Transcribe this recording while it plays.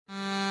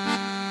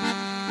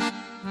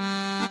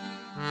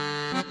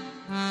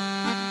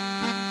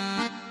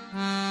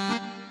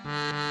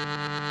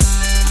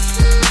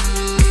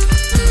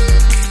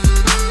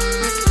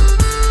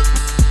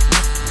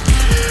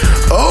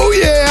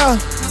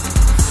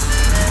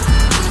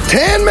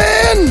Tan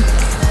Man,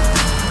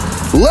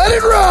 let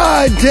it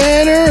ride,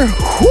 Tanner.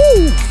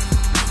 Woo!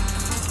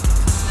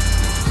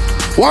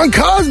 Juan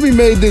Cosby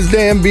made this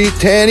damn beat,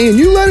 Tanny, and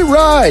you let it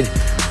ride.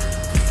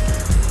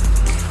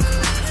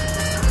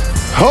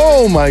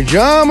 Oh, my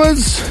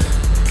jamas.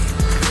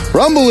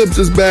 Rumble Lips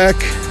is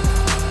back.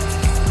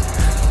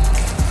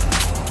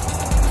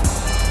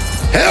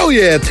 Hell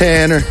yeah,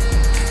 Tanner.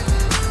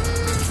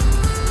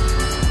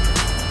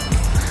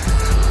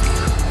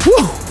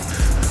 Woo!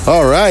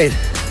 All right.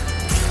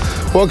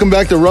 Welcome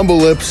back to Rumble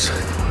Lips.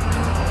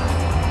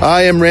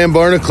 I am Ram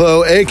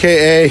Barnaclough,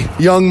 a.k.a.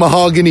 Young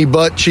Mahogany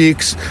Butt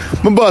Cheeks.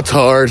 My butt's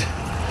hard.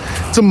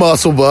 It's a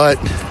muscle butt.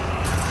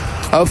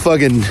 I'll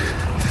fucking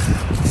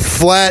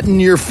flatten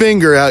your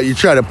finger out. You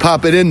try to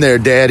pop it in there,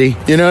 daddy.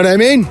 You know what I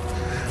mean?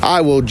 I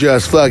will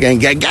just fucking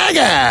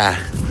gaga.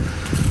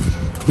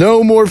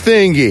 No more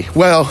fingy.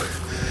 Well,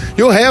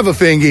 you'll have a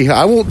fingy.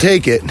 I won't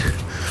take it.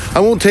 I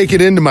won't take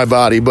it into my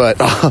body, but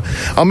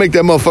I'll make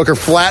that motherfucker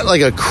flat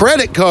like a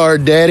credit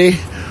card, daddy.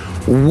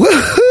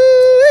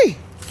 Woohoo!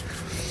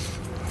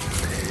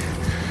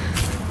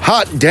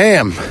 Hot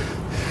damn.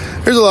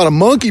 There's a lot of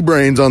monkey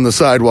brains on the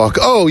sidewalk.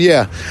 Oh,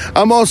 yeah.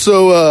 I'm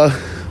also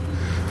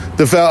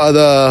the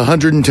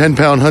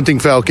 110-pound hunting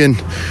falcon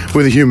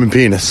with a human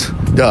penis.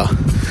 Duh.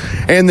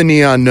 And the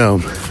neon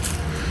gnome.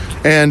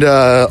 And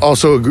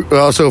also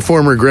a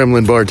former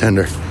gremlin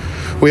bartender.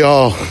 We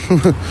all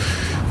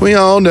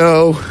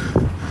know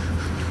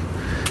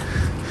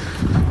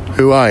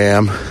who I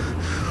am.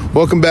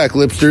 Welcome back,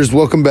 Lipsters.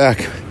 Welcome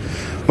back,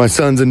 my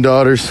sons and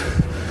daughters.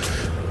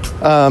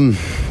 There's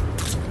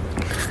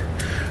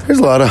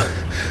a lot of,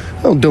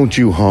 oh, don't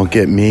you honk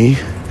at me.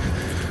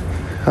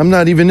 I'm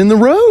not even in the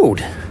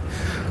road.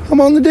 I'm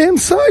on the damn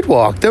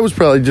sidewalk. That was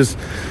probably just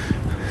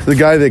the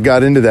guy that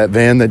got into that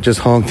van that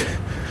just honked.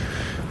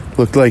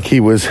 Looked like he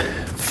was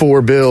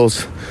 $4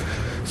 bills.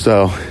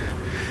 So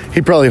he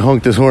probably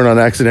honked his horn on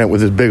accident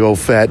with his big old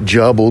fat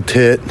jubble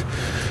tit.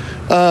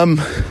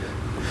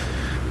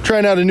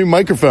 Trying out a new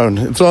microphone.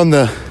 It's on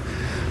my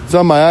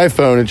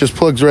iPhone. It just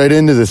plugs right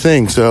into the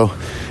thing. So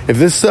if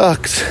this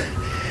sucks,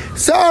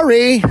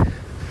 sorry.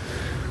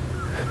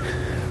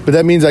 But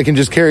that means I can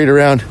just carry it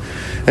around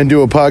and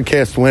do a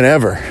podcast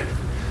whenever.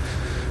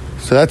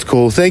 So that's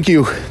cool. Thank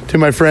you to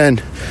my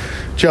friend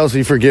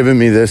Chelsea for giving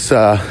me this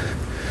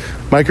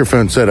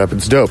microphone setup.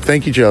 It's dope.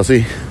 Thank you,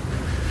 Chelsea.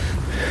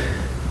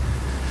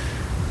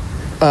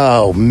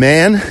 Oh,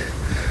 man.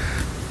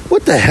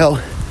 What the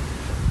hell?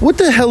 What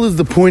the hell is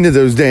the point of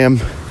those damn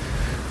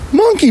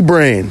monkey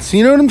brains?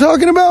 You know what I'm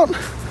talking about?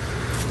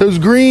 Those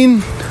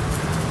green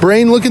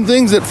brain-looking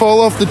things that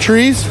fall off the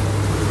trees?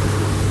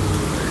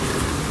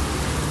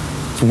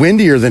 It's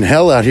windier than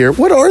hell out here.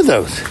 What are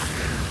those?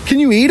 Can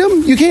you eat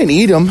them? You can't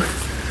eat them.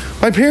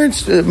 My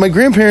parents, my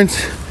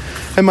grandparents,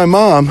 and my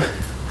mom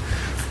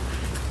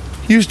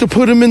used to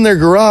put them in their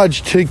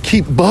garage to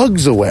keep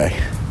bugs away.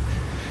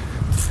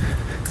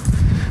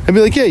 I'd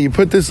be like, yeah, you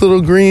put this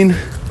little green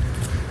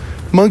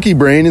monkey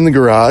brain in the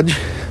garage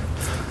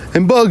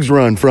and bugs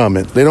run from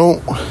it. They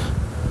don't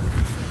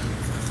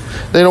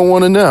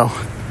want to know.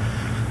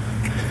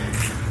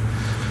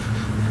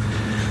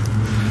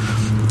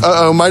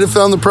 Uh-oh, might have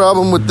found the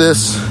problem with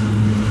this.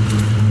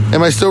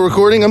 Am I still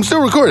recording? I'm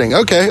still recording.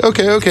 Okay.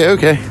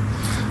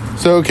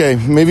 So, okay,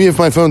 maybe if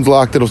my phone's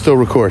locked, it'll still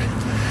record.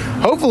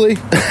 Hopefully.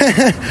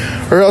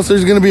 Or else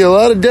there's going to be a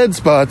lot of dead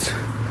spots.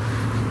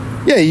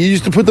 Yeah, you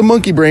used to put the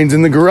monkey brains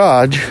in the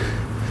garage.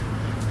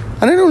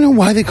 And I don't know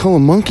why they call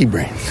them monkey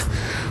brains.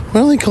 Why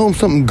don't they call them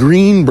something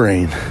green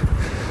brain?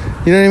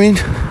 You know what I mean?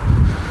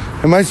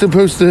 Am I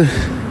supposed to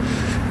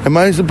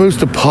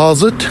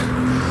posit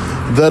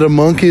that a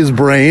monkey's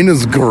brain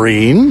is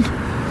green?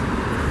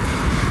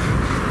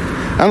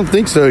 I don't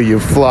think so, you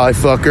fly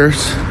fuckers.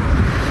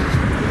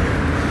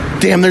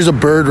 Damn, there's a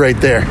bird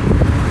right there.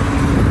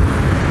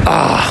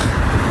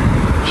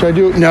 Should I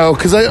do it? No,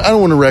 because I don't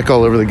want to wreck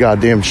all over the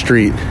goddamn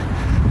street.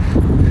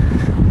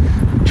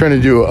 I'm trying to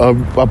do a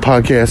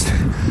podcast,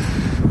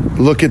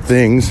 look at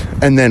things,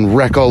 and then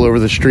wreck all over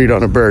the street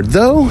on a bird.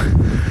 Though,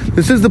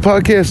 this is the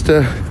podcast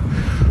to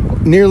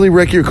nearly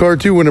wreck your car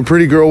too when a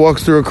pretty girl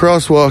walks through a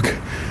crosswalk,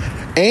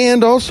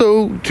 and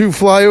also to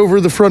fly over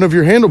the front of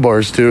your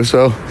handlebars too.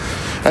 So,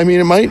 I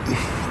mean, it might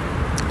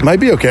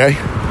be okay.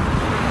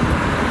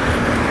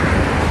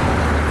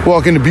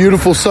 Walking to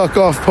beautiful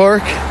Suck-Off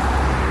Park.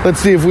 Let's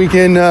see if we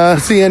can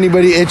see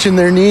anybody itching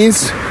their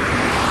knees.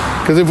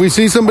 Because if we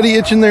see somebody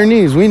itching their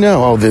knees, we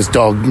know, oh, this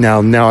dog,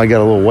 now I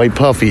got a little white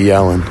puffy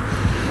yelling.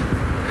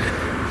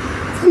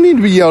 I need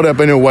to be yelled at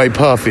by no white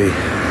puffy.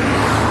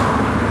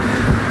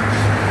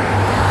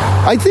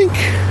 I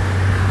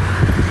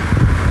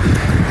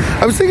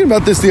was thinking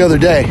about this the other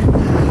day.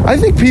 I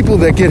think people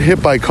that get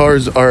hit by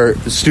cars are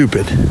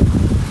stupid.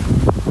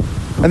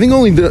 I think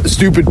only the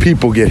stupid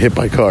people get hit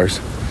by cars.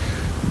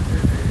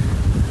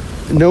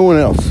 No one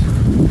else.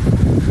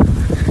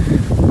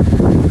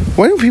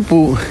 Why don't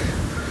people,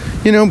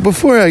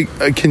 before I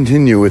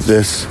continue with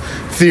this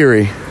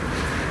theory,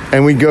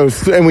 and we go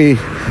and we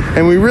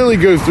really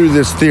go through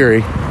this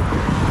theory,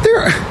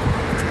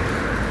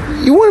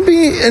 You want to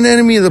be an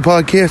enemy of the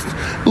podcast?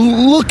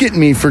 Look at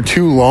me for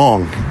too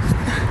long.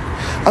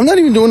 I'm not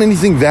even doing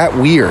anything that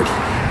weird.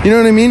 You know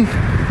what I mean?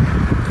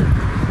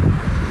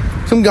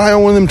 Some guy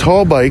on one of them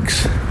tall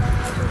bikes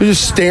was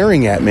just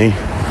staring at me.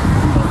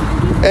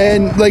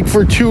 And like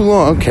for too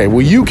long. Okay,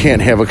 well, you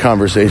can't have a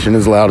conversation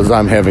as loud as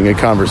I'm having a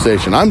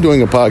conversation. I'm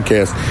doing a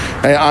podcast.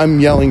 I'm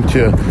yelling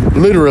to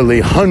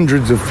literally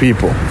hundreds of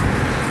people.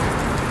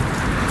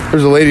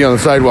 There's a lady on the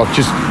sidewalk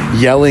just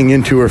yelling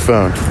into her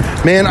phone.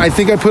 Man, I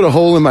think I put a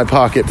hole in my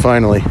pocket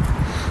finally.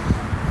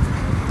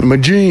 My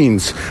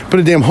jeans. Put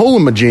a damn hole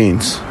in my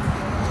jeans.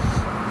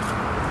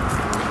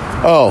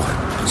 Oh.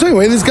 So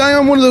anyway, this guy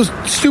on one of those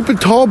stupid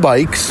tall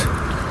bikes,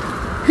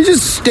 he's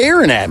just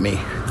staring at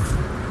me.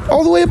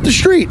 All the way up the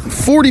street,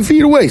 40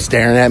 feet away,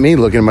 staring at me,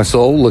 looking at my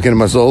soul, looking at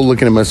my soul,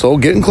 looking at my soul,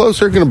 getting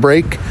closer, gonna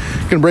break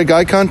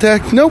eye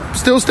contact. Nope,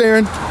 still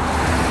staring.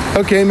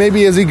 Okay,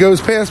 maybe as he goes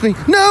past me.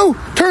 No,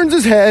 turns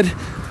his head.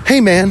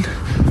 Hey man,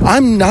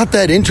 I'm not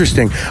that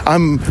interesting.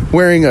 I'm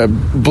wearing a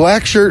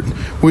black shirt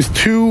with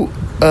two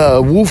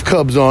wolf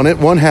cubs on it,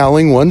 one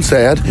howling, one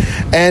sad,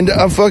 and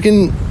a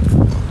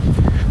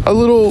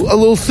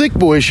little thick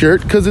boy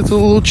shirt because it's a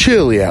little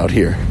chilly out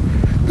here.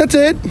 That's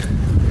it.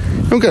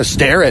 You don't gotta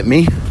stare at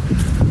me.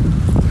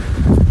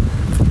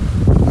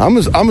 I'm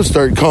gonna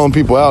start calling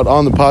people out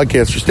on the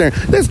podcast for staring.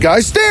 This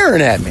guy's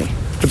staring at me.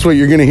 That's what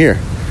you're gonna hear.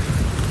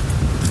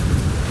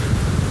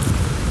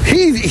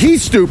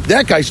 He's stupid.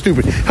 That guy's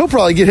stupid. He'll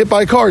probably get hit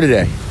by a car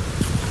today.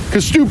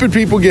 Because stupid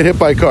people get hit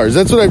by cars.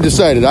 That's what I've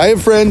decided. I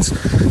have friends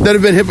that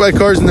have been hit by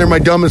cars and they're my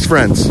dumbest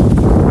friends.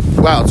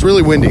 Wow, it's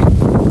really windy.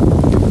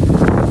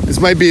 This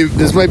might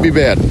be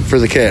bad for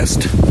the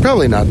cast.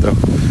 Probably not though.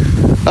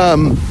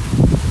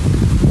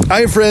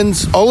 I have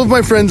friends, all of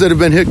my friends that have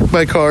been hit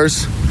by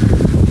cars,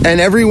 and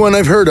everyone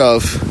I've heard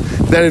of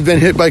that have been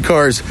hit by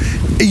cars,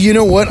 you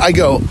know what? I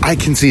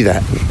can see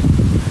that.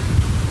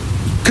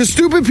 Because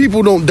stupid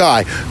people don't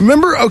die.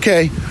 Remember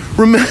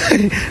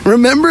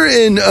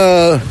in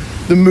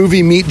the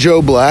movie Meet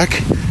Joe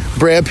Black,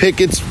 Brad Pitt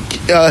gets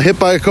hit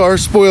by a car.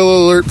 Spoiler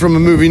alert from a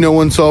movie no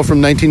one saw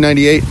from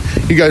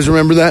 1998. You guys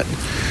remember that?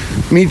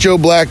 Meet Joe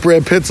Black,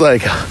 Brad Pitt's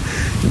like,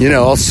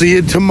 I'll see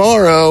you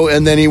tomorrow.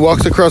 And then he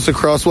walks across the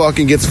crosswalk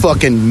and gets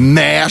fucking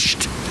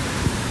mashed.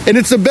 And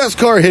it's the best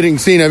car hitting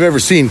scene I've ever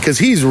seen because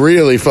he's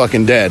really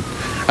fucking dead.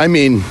 I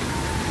mean,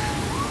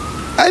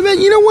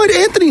 you know what?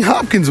 Anthony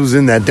Hopkins was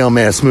in that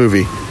dumbass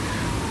movie.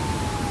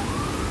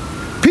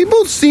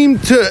 People seem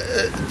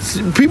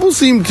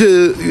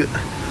to,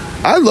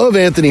 I love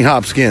Anthony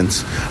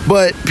Hopkins,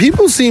 but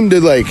people seem to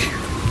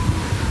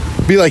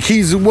be like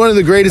he's one of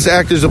the greatest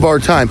actors of our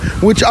time,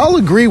 which I'll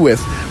agree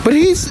with, but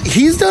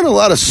he's done a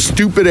lot of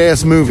stupid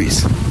ass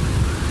movies.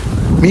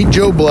 Meet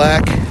Joe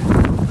Black.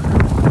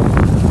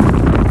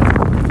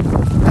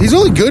 He's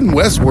only good in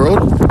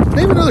Westworld.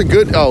 Name another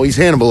good. Oh, he's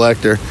Hannibal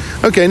Lecter.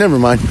 Okay, never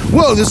mind.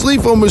 Whoa, this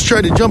leaf almost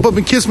tried to jump up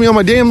and kiss me on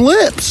my damn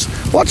lips.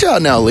 Watch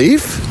out now,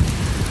 leaf.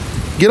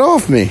 Get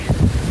off me.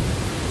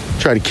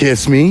 Try to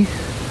kiss me.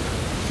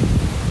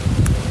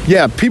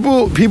 Yeah,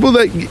 people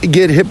that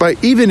get hit by,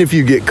 even if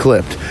you get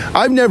clipped.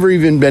 I've never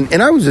even been,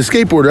 and I was a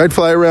skateboarder. I'd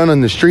fly around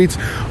on the streets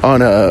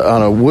on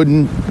a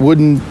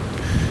wooden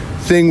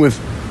thing with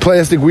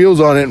plastic wheels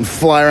on it and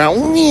fly around.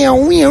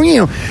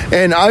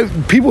 And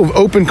people have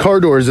opened car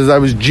doors as I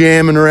was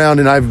jamming around,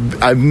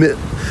 and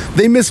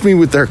they miss me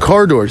with their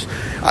car doors.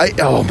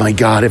 Oh my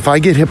God, if I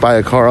get hit by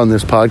a car on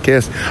this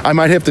podcast, I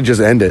might have to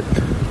just end it.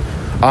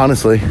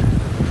 Honestly.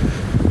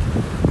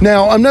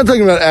 Now, I'm not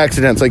talking about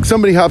accidents. Like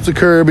somebody hops a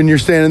curb and you're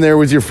standing there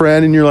with your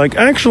friend and you're like,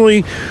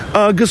 actually,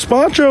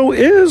 gazpacho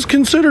is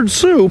considered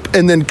soup.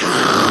 And then,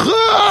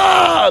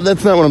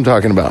 that's not what I'm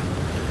talking about.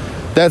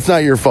 That's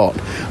not your fault.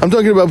 I'm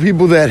talking about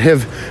people that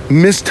have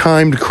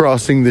mistimed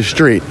crossing the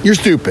street. You're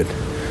stupid.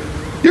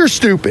 You're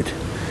stupid.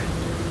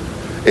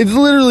 It's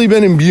literally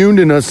been imbued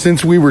in us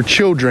since we were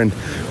children.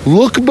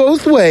 Look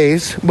both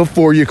ways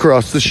before you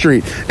cross the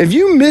street. If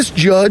you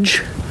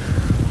misjudge...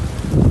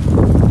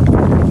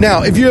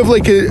 Now, if you have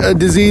like a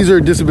disease or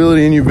a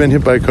disability and you've been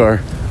hit by a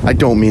car, I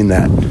don't mean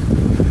that.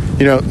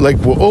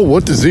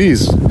 What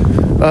disease?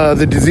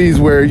 The disease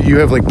where you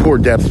have like poor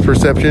depth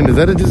perception. Is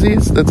that a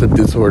disease? That's a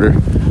disorder.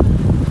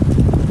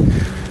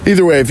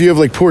 Either way, if you have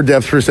like poor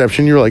depth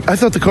perception, you're like, I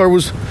thought the car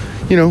was,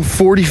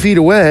 40 feet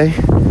away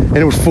and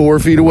it was 4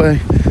 feet away.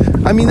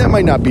 I mean, that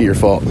might not be your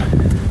fault.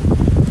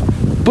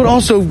 But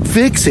also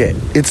fix it.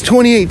 It's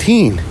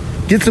 2018.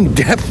 Get some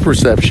depth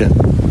perception.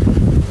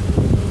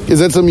 Is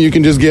that something you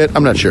can just get?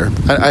 I'm not sure.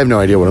 I have no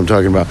idea what I'm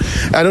talking about.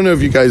 I don't know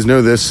if you guys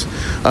know this,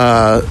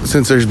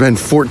 since there's been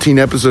 14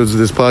 episodes of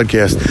this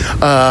podcast.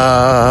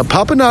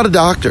 Papa not a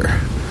doctor.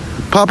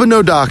 Papa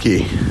no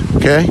docky.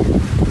 Okay?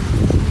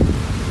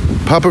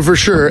 Papa for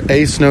sure,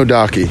 ace no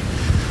docky.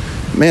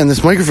 Man,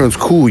 this microphone's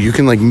cool. You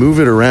can move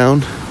it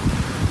around.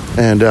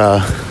 And,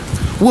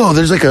 whoa,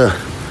 there's like a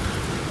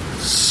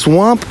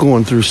swamp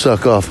going through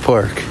Suckoff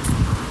Park.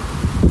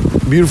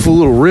 Beautiful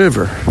little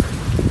river.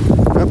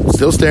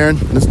 Still staring.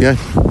 This guy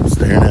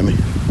staring at me.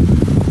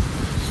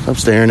 Stop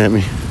staring at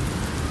me.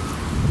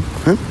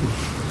 Huh?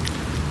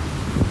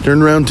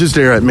 turned around to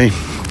stare at me.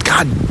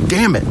 God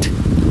damn it.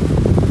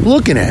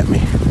 Looking at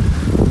me.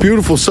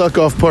 Beautiful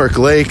Suck-Off Park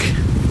Lake.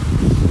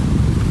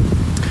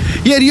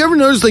 Yeah, do you ever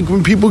notice, like,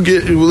 when people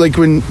get, like,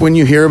 when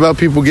you hear about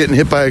people getting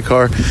hit by a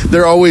car,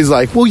 they're always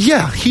like, well,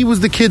 yeah, he was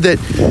the kid that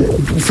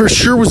for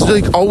sure was,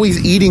 like,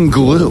 always eating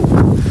glue.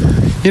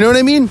 You know what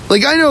I mean?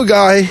 Like, I know a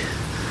guy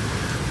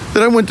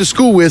that I went to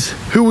school with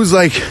who was,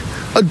 like,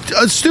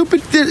 a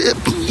stupid...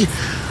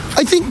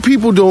 I think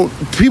people don't,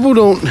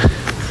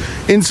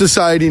 in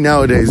society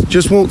nowadays,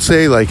 just won't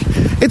say, like,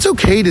 it's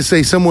okay to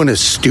say someone is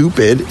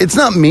stupid. It's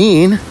not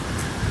mean.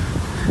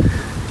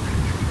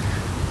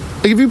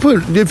 Like,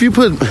 if you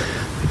put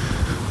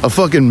a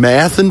fucking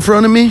math in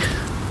front of me,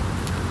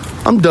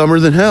 I'm dumber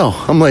than hell.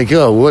 I'm like,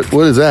 oh, what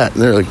is that?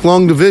 And they're like,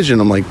 long division.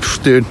 I'm like,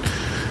 dude,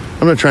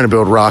 I'm not trying to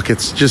build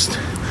rockets. Just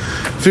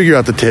figure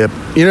out the tip.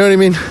 You know what I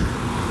mean?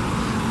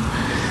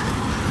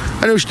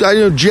 I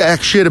know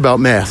jack shit about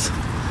math.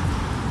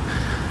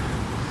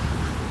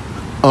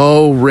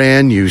 Oh,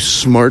 Ran, you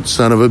smart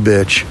son of a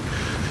bitch.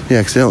 You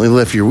accidentally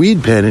left your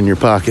weed pen in your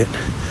pocket.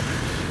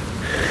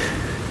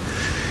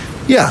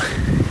 Yeah.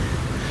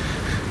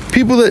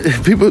 People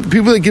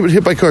that get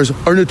hit by cars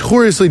are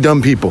notoriously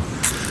dumb people.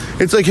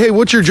 It's like, hey,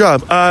 what's your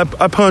job? I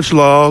punch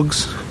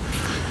logs.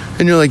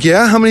 And you're like,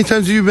 yeah? How many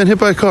times have you been hit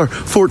by a car?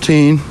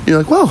 14.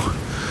 You're like, whoa,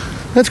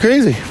 that's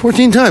crazy.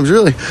 14 times,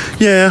 really?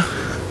 Yeah.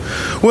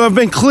 Well, I've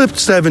been clipped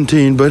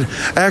 17, but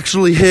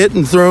actually hit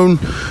and thrown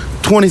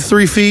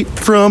 23 feet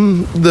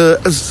from the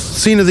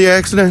scene of the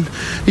accident?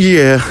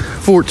 Yeah,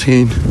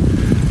 14.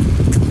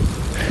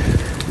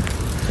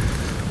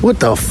 What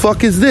the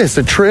fuck is this?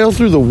 A trail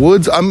through the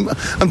woods? I'm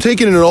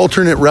taking an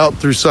alternate route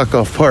through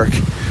Suck-Off Park.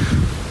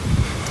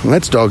 Well,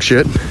 that's dog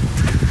shit.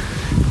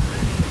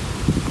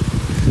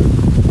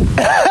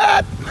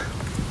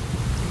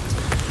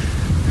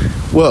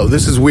 Whoa,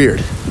 this is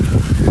weird.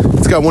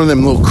 It's got one of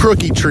them little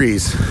crooky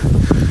trees.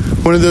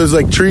 One of those,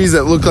 like, trees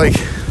that look like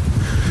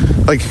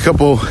a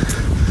couple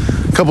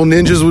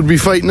ninjas would be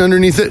fighting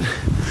underneath it.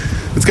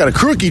 It's got a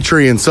crooky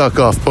tree in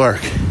Suck-Off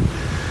Park.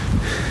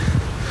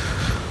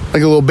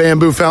 Like a little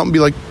bamboo fountain, be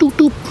like, doop,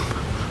 doop,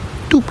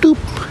 doop, doop,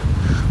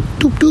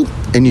 doop,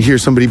 doop. And you hear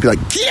somebody be like,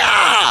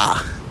 yeah!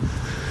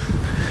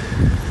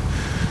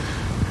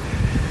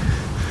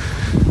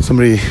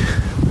 Somebody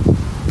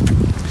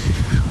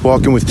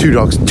walking with two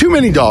dogs. Too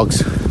many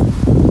dogs.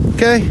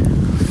 Okay?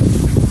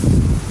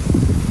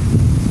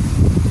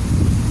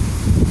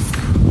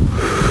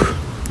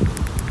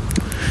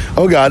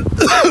 Oh, God.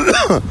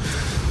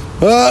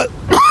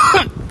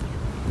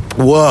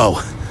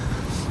 Whoa.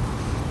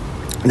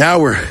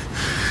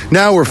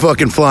 Now we're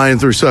fucking flying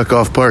through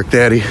Suck-Off Park,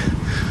 Daddy.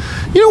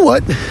 You know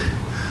what?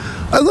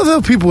 I love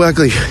how people act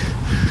like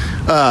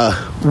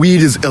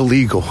weed is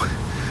illegal.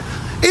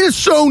 It is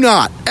so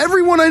not.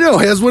 Everyone I know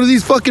has one of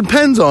these fucking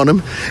pens on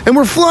them, and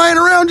we're flying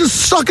around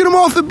just sucking them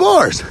off at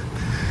bars.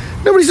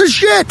 Nobody says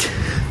shit.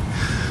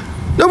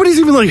 Nobody's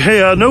even like, hey,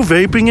 no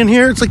vaping in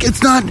here. It's like,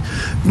 it's not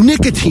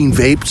nicotine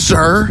vape,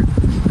 sir.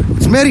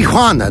 It's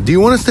marijuana. Do you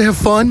want us to have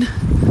fun?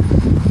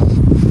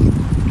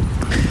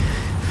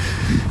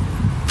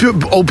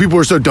 Old people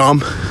are so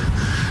dumb.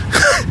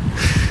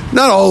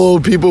 Not all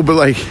old people, but,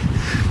 like,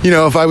 you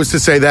know, if I was to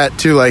say that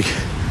to, like,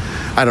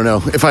 I don't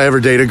know, if I ever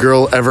date a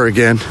girl ever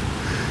again,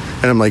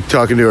 and I'm, like,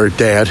 talking to her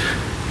dad,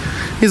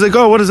 he's like,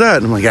 oh, what is that?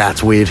 And I'm like,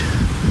 it's weed.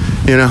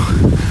 You know?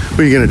 What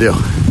are you gonna do?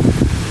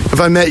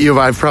 If I met you,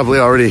 I've probably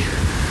already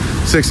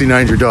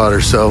 69'd your daughter,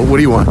 so what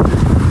do you want?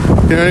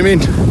 You know what I mean?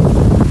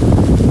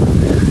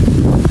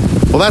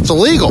 Well, that's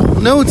illegal.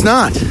 No, it's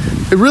not.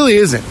 It really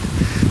isn't.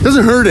 It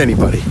doesn't hurt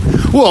anybody.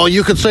 Well,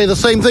 you could say the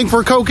same thing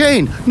for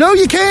cocaine. No,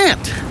 you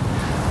can't.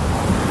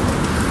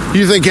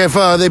 You think if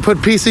they put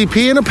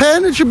PCP in a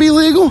pen, it should be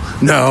legal?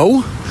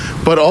 No.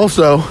 But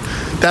also,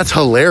 that's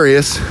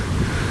hilarious.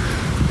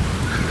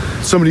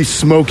 Somebody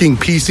smoking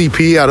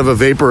PCP out of a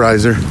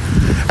vaporizer.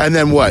 And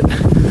then what?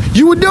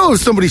 You would know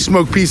if somebody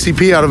smoked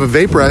PCP out of a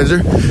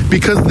vaporizer,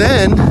 because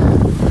then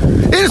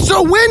it's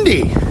so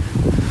windy.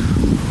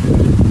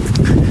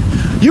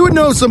 You would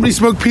know if somebody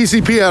smoked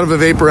PCP out of a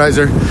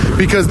vaporizer,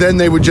 because then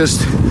they would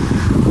just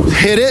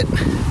hit it,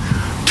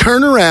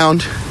 turn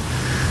around,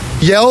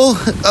 yell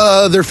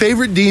their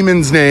favorite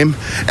demon's name,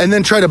 and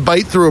then try to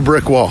bite through a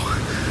brick wall.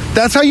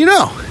 That's how you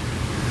know.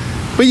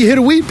 But you hit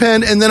a weed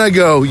pen, and then I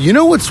go, you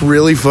know what's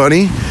really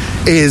funny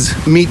is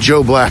meet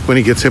Joe Black when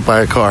he gets hit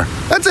by a car.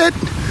 That's it.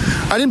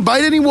 I didn't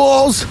bite any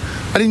walls.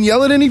 I didn't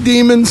yell at any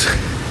demons.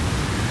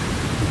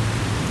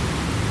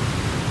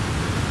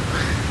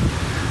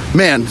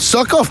 Man,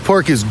 Suck-Off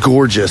Park is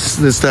gorgeous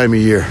this time of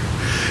year.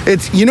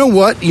 It's, you know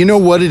what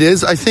it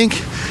is, I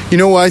think? You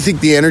know why I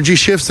think the energy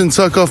shifts in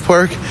Suck-Off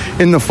Park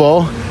in the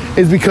fall?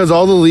 Is because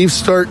all the leaves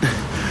start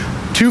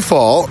to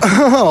fall.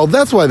 Oh,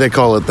 that's why they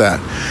call it that.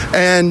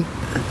 And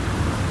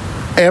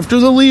after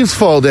the leaves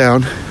fall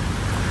down,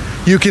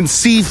 you can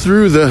see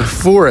through the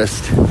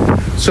forest.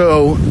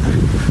 So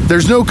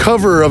there's no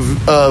cover of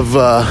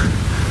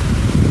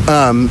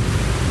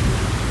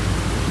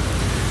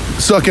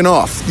sucking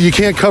off. You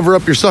can't cover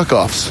up your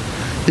suck-offs.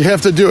 You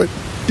have to do it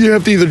You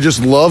have to either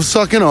just love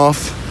sucking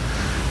off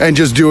and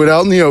just do it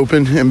out in the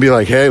open and be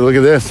like, hey, look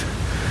at this.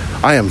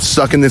 I am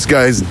sucking this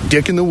guy's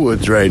dick in the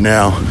woods right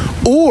now.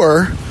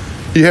 Or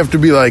you have to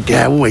be like,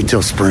 yeah, we'll wait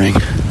till spring.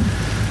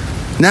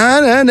 No.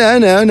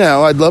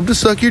 I'd love to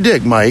suck your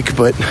dick, Mike,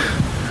 but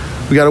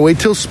we got to wait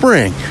till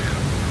spring.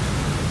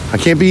 I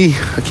can't be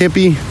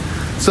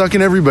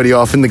sucking everybody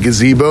off in the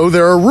gazebo.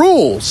 There are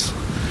rules.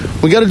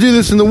 We got to do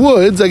this in the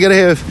woods. I got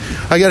to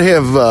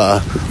have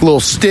little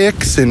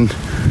sticks and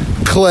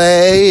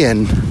clay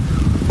and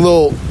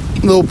little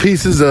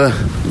pieces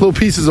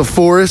of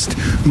forest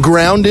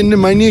ground into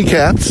my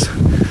kneecaps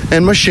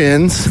and my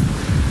shins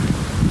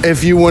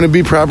if you want to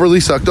be properly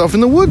sucked off in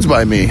the woods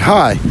by me.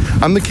 Hi,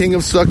 I'm the king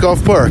of Suck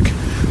Off Park.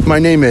 My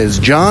name is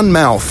John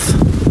Mouth.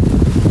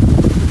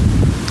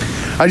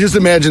 I just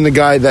imagine the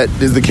guy that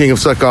is the king of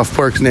Suck Off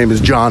Park's name is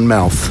John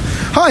Mouth.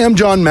 Hi, I'm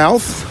John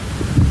Mouth.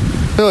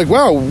 They're like,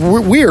 wow,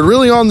 weird,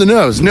 really on the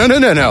nose. No.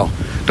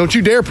 Don't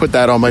you dare put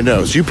that on my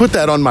nose. You put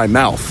that on my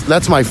mouth.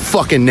 That's my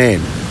fucking name.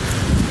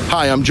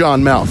 Hi, I'm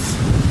John Mouth.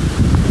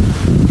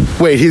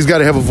 Wait, he's got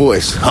to have a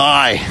voice.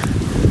 Hi,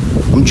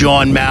 I'm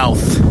John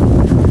Mouth.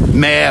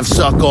 Mav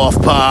Suck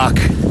Off Park.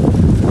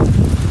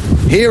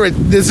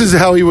 This is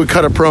how he would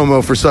cut a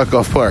promo for Suck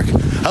Off Park.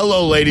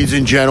 Hello, ladies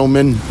and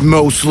gentlemen,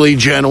 mostly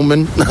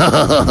gentlemen.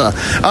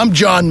 I'm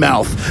John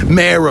Mouth,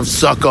 mayor of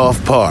Suck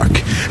Off Park.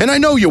 And I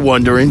know you're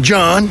wondering,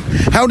 John,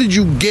 how did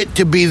you get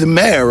to be the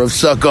mayor of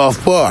Suck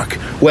Off Park?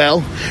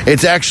 Well,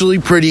 it's actually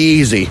pretty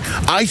easy.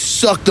 I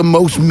suck the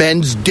most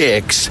men's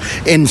dicks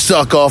in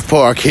Suck Off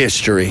Park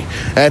history.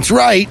 That's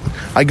right.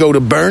 I go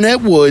to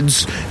Burnett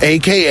Woods,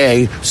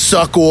 a.k.a.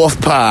 Suck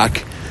Off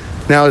Park.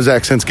 Now his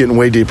accent's getting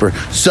way deeper.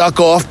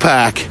 Suck Off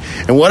Park.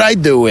 And what I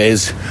do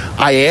is,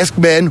 I ask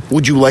men,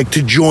 would you like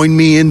to join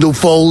me in the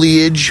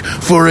foliage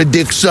for a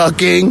dick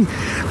sucking?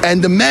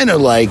 And the men are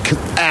like,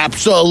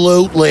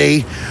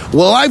 absolutely.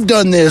 Well, I've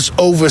done this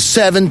over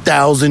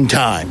 7,000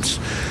 times.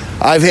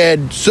 I've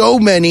had so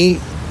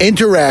many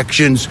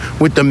interactions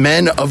with the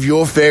men of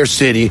your fair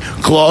city,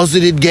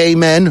 closeted gay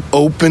men,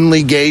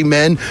 openly gay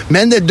men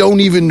that don't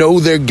even know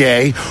they're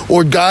gay,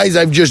 or guys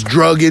I've just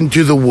drug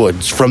into the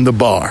woods from the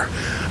bar.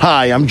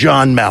 Hi, I'm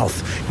John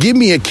Mouth. Give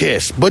me a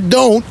kiss, but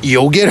don't,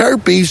 you'll get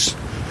herpes.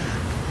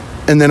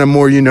 And then a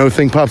more you know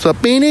thing pops up.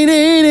 I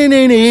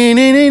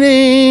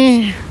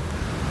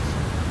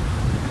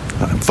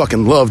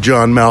fucking love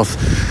John Mouth.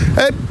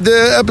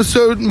 The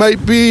episode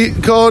might be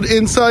called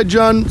Inside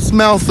John's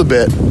Mouth a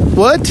bit.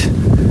 What?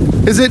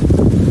 Is it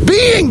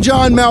being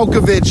John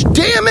Malkovich?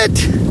 Damn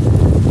it!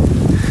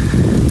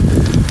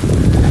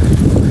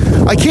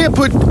 I can't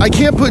put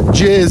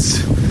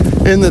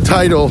jizz in the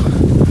title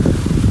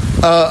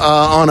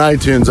on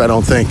iTunes, I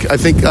don't think. I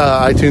think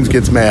iTunes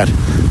gets mad.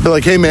 They're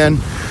like, hey man,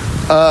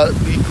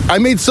 I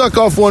made suck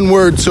off one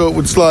word so it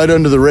would slide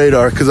under the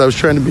radar because I was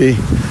trying to be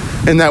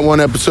in that one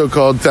episode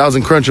called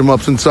 1,000 Crunch 'em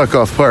Ups in Suck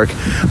Off Park.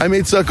 I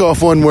made suck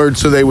off one word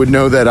so they would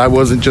know that I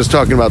wasn't just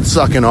talking about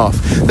sucking off.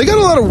 They got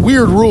a lot of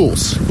weird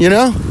rules, you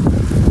know?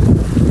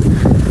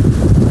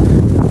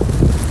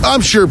 I'm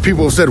sure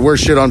people have said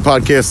worse shit on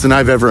podcasts than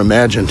I've ever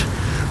imagined.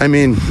 I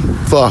mean,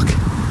 fuck.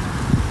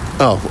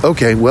 Oh,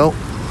 okay, well,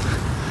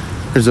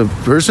 there's a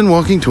person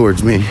walking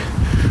towards me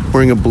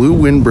wearing a blue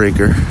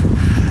windbreaker,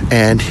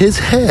 and his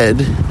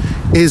head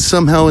is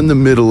somehow in the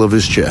middle of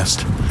his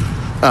chest.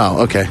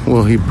 Oh, okay.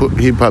 Well, he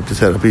popped his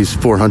head up. He's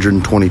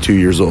 422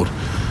 years old.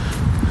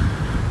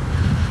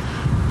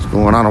 He's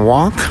going on a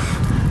walk.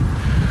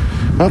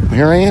 Oh,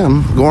 here I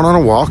am, going on a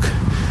walk.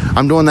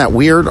 I'm doing that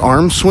weird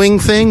arm swing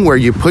thing where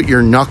you put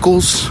your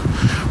knuckles,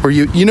 where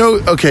you know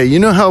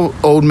how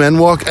old men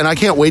walk? And I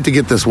can't wait to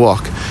get this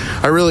walk.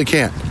 I really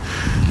can't.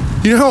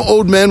 You know how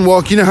old men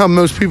walk? You know how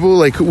most people,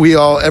 like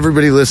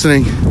everybody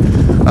listening,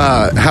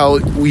 how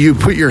you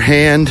put your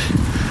hand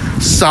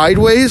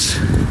sideways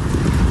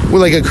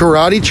with like a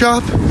karate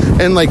chop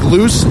and like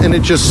loose and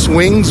it just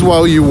swings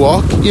while you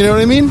walk? You know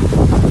what I mean?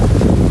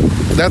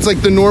 That's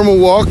like the normal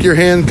walk. Your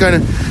hand kind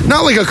of,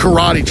 not like a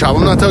karate chop.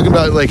 I'm not talking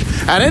about like,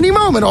 at any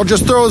moment I'll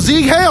just throw a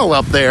Zeke Hale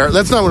up there.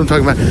 That's not what I'm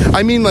talking about.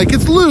 I mean like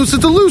it's loose.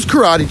 It's a loose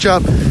karate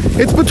chop.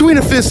 It's between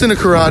a fist and a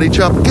karate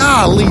chop.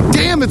 Golly,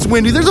 damn, it's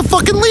windy. There's a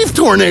fucking leaf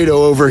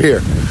tornado over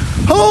here.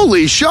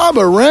 Holy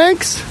Shabba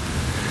Ranks.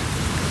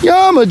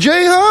 Yama,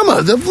 J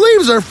Hama. The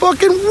leaves are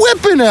fucking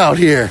whipping out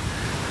here.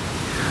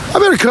 I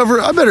better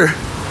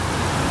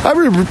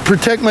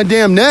protect my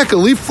damn neck. A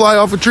leaf fly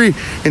off a tree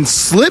and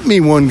slip me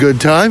one good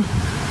time.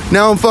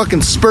 Now I'm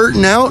fucking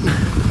spurting out,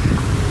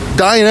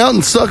 dying out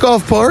in Suck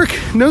Off Park.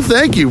 No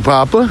thank you,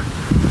 Papa.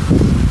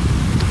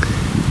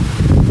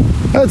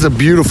 That's a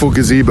beautiful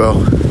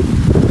gazebo.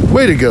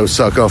 Way to go,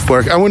 Suck Off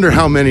Park. I wonder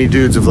how many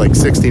dudes have like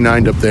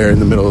 69'd up there in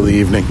the middle of the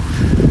evening.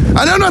 And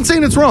I'm not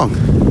saying it's wrong.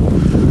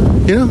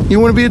 You know, you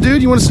want to be a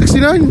dude? You want to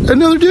 69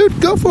 another dude?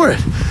 Go for it.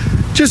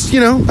 Just,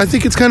 I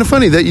think it's kind of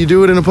funny that you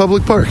do it in a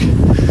public park.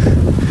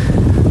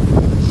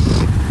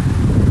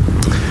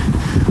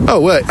 Oh,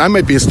 wait, I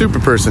might be a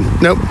stupid person.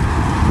 Nope.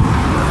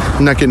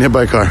 I'm not getting hit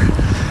by a car.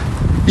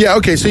 Yeah,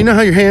 okay, so you know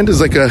how your hand is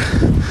like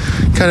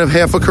kind of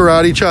half a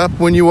karate chop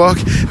when you walk,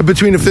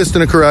 between a fist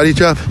and a karate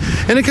chop,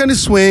 and it kind of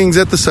swings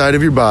at the side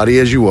of your body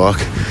as you walk.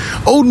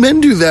 Old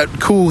men do that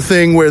cool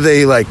thing where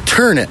they like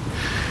turn it.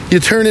 You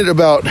turn it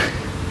about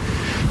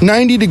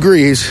 90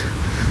 degrees.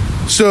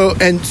 So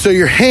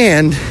your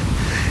hand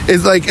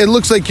is like, it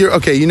looks like you're,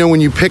 okay, you know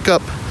when you pick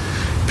up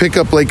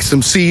like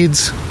some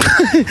seeds,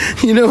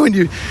 you know when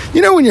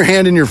you're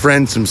handing your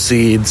friend some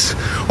seeds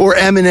or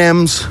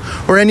M&Ms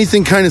or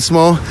anything kind of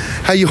small,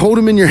 how you hold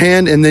them in your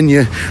hand and then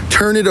you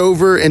turn it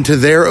over into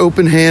their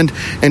open hand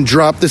and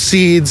drop the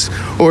seeds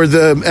or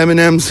the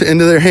M&Ms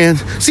into their hand.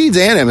 Seeds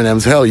and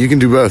M&Ms, hell, you can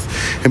do both.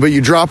 But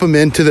you drop them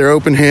into their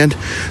open hand.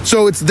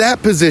 So it's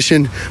that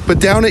position, but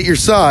down at your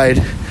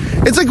side,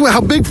 it's like how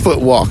Bigfoot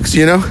walks,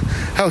 you know?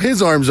 How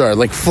his arms are,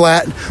 like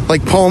flat,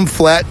 like palm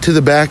flat to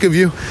the back of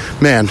you.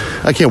 Man,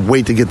 I can't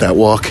wait to get that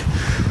walk.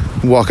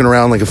 Walking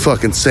around like a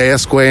fucking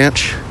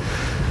Sasquatch.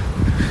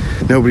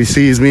 Nobody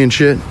sees me and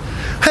shit.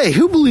 Hey,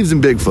 who believes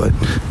in Bigfoot?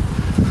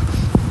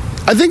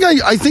 I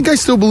think I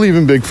still believe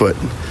in Bigfoot.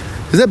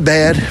 Is that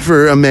bad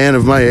for a man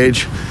of my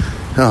age?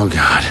 Oh,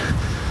 God.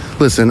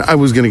 Listen, I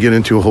was going to get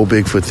into a whole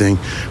Bigfoot thing,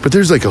 but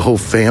there's like a whole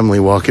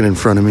family walking in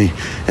front of me,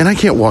 and I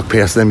can't walk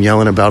past them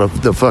yelling about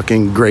the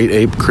fucking great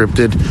ape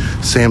cryptid,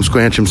 Sam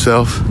Squanch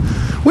himself.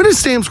 Where does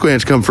Sam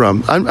Squanch come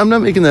from? I'm not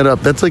making that up.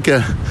 That's like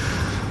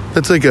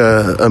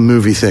a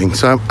movie thing,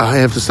 so I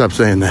have to stop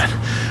saying that.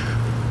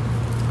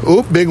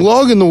 Oh, big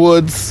log in the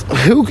woods.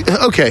 Who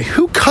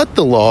cut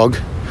the log?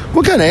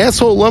 What kind of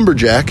asshole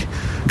lumberjack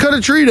cut a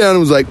tree down and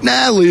was like,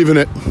 nah, leaving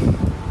it.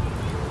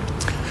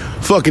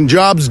 Fucking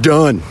job's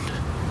done.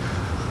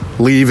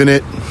 Leaving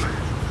it.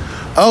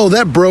 Oh,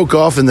 that broke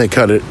off and they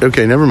cut it.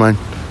 Okay, never mind.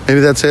 Maybe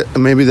that's it.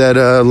 Maybe that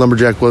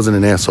lumberjack wasn't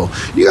an asshole.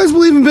 You guys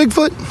believe in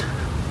Bigfoot?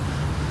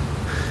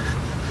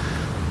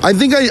 I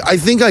think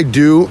I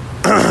do.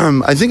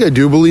 I think I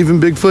do believe in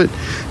Bigfoot,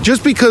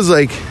 just because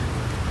like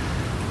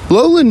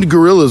lowland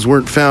gorillas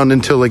weren't found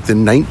until like the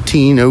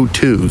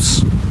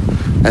 1902s,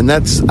 and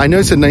I know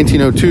I said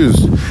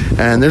 1902s,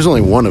 and there's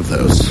only one of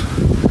those.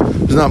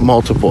 There's not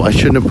multiple. I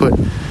shouldn't have put.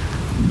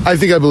 I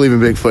think I believe in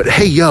Bigfoot.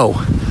 Hey, yo.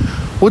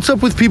 What's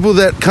up with people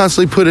that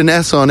constantly put an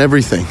S on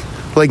everything,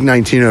 like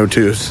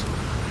 1902s?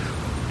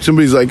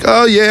 Somebody's like,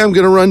 "Oh yeah, I'm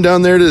gonna run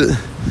down there to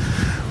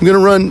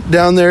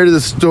the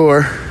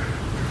store,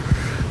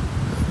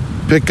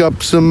 pick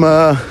up some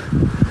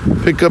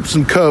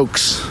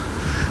Cokes."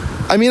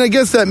 I mean, I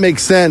guess that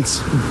makes sense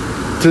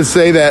to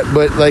say that,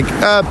 but like,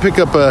 pick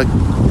up a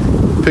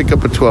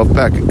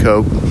 12-pack of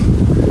Coke.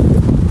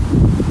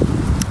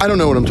 I don't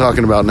know what I'm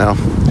talking about now.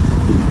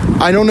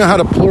 I don't know how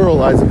to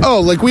pluralize it.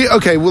 Oh, like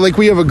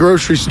we have a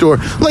grocery store.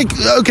 Like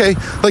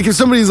if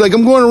somebody's like,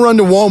 I'm going to run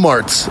to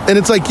Walmart's. And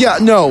it's like, yeah,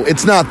 no,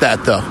 it's not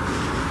that though.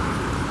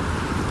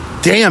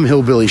 Damn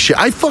hillbilly shit.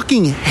 I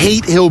fucking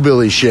hate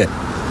hillbilly shit.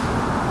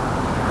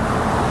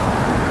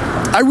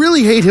 I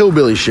really hate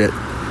hillbilly shit.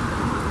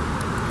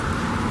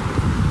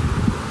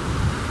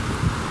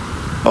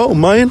 Oh,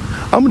 man,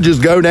 I'm going to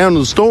just go down to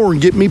the store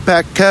and get me a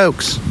pack of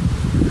Cokes.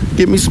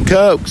 Get me some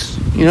Cokes.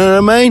 You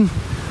know what I mean?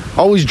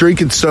 Always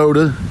drinking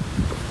soda.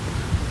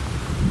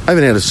 I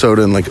haven't had a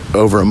soda in like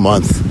over a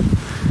month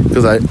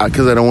because I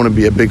don't want to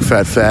be a big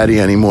fat fatty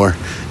anymore.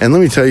 And let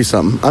me tell you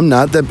something, I'm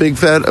not that big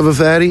fat of a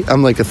fatty.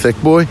 I'm like a thick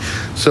boy.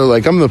 So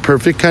like I'm the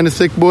perfect kind of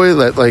thick boy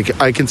that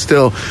like I can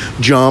still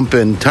jump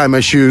and tie my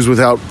shoes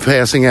without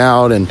passing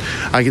out, and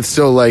I can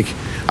still like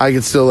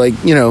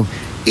you know,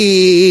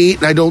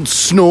 eat. I don't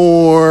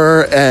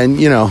snore,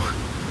 and you know.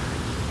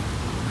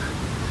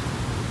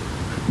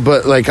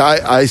 But like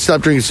I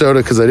stopped drinking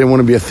soda because I didn't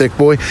want to be a thick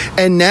boy,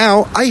 and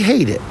now I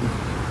hate it.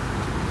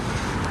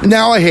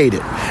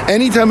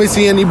 Anytime I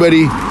see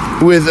anybody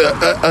with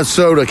a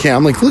soda can,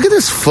 I'm like, look at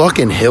this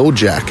fucking hill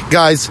jack.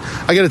 Guys,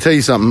 I got to tell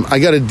you something. I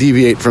got to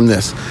deviate from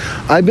this.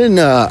 I've been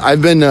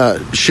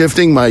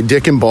shifting my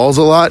dick and balls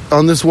a lot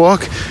on this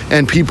walk,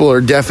 and people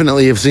are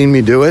definitely have seen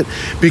me do it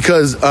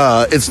because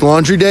it's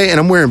laundry day and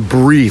I'm wearing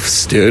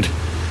briefs, dude.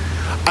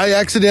 I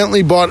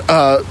accidentally bought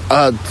a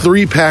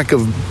 3-pack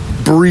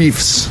of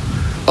briefs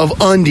of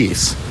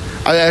undies.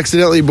 I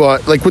accidentally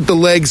bought, like, with the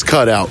legs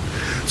cut out.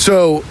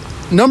 So,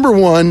 number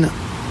one,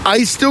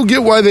 I still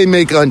get why they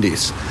make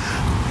undies.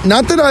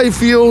 Not that I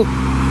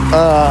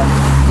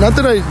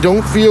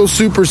don't feel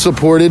super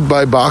supported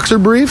by boxer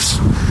briefs,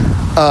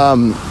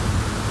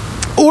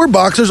 or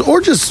boxers,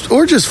 or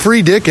just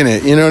free dick in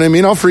it. You know what I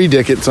mean? I'll free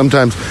dick it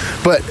sometimes.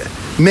 But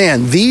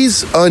man,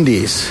 these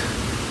undies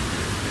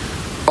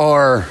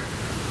are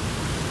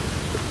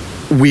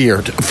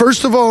weird.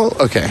 First of all,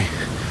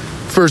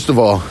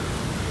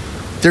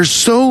 they're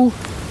so.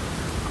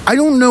 I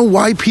don't know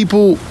why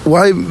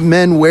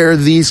men wear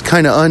these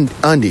kind of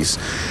undies.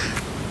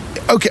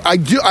 Okay, I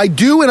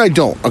do, and I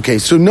don't. Okay,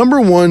 so number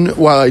one,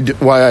 why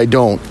I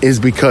don't is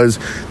because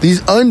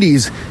these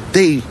undies,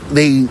 they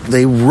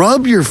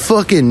rub your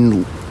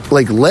fucking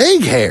like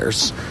leg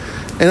hairs,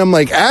 and I'm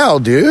like, ow,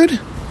 dude.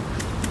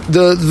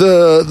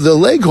 The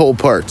leg hole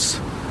parts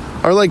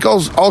are like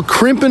all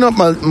crimping up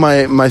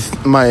my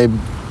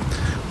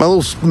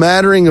little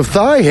smattering of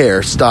thigh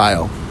hair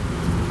style.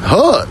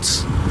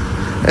 hurts.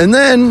 And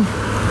then,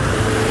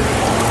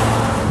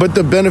 but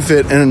the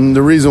benefit and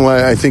the reason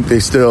why I think they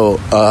still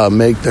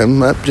make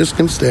them, just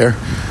can stare.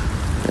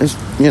 Just,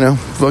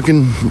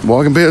 fucking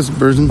walking past a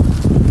person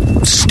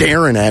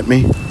staring at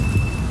me.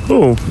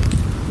 Oh.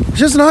 It's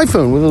just an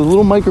iPhone with a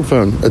little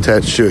microphone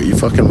attached to it, you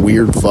fucking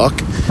weird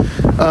fuck.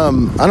 I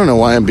don't know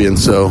why I'm being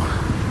so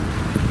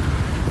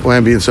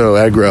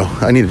aggro.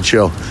 I need to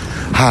chill.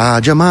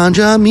 Haja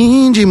manja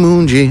minji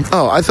munji.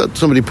 Oh, I thought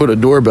somebody put a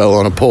doorbell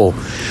on a pole.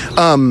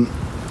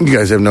 You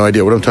guys have no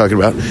idea what I'm talking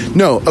about.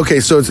 No, okay,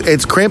 so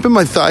it's cramping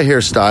my thigh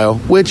hair style,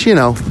 which,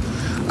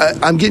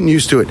 I'm getting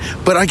used to it.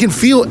 But I can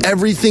feel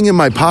everything in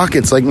my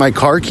pockets. Like my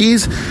car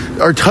keys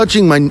are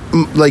touching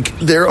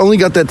they're only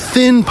got that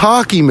thin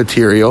pocky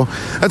material.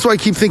 That's why I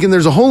keep thinking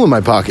there's a hole in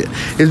my pocket.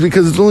 It's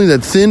because it's only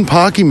that thin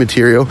pocky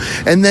material.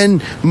 And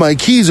then my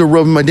keys are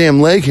rubbing my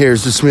damn leg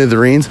hairs to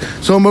smithereens.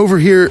 So I'm over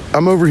here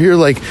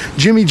like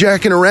Jimmy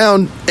jacking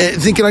around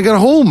thinking I got a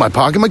hole in my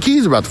pocket. My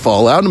keys are about to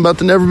fall out and I'm about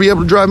to never be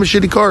able to drive my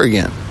shitty car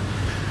again.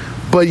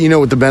 But you know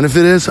what the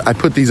benefit is? I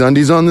put these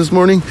undies on this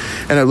morning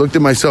and I looked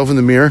at myself in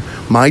the mirror.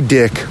 My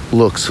dick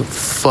looks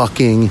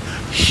fucking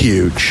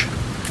huge.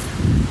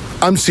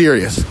 I'm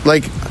serious.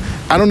 Like,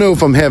 I don't know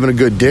if I'm having a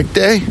good dick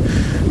day.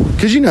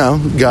 Because,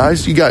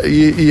 guys,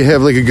 you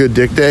have like a good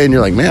dick day and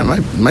you're like, man,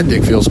 my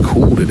dick feels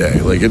cool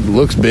today. Like, it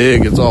looks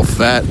big. It's all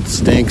fat. It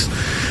stinks.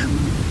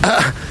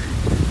 I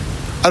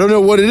don't know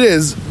what it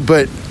is,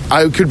 but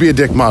I could be a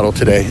dick model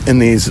today in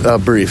these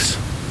briefs.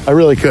 I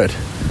really could.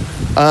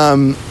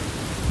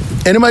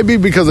 And it might be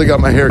because I got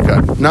my hair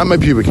cut. Not my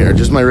pubic hair,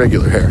 just my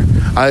regular hair.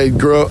 I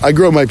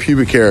grow my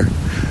pubic hair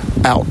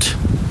out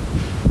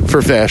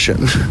for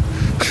fashion.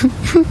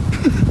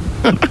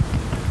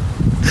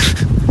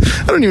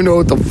 I don't even know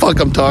what the fuck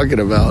I'm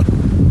talking about.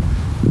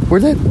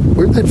 Where'd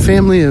that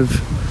family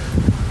of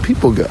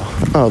people go?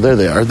 Oh, there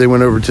they are. They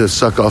went over to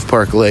Suck Off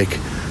Park Lake,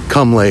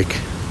 Cum Lake.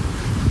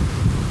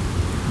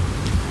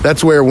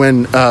 That's where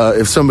when,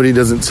 if somebody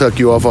doesn't suck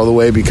you off all the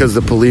way because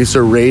the police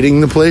are raiding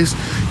the place,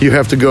 you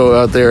have to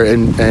go out there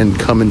and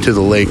come into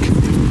the lake.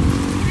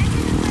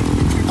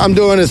 I'm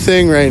doing a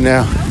thing right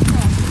now.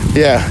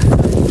 Yeah.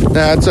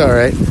 Nah, it's all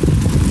right.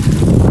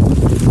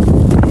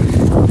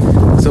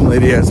 Some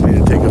lady asked me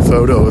to take a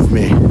photo of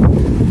me.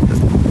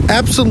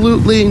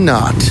 Absolutely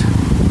not.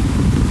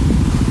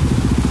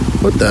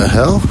 What the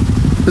hell?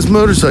 This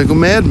motorcycle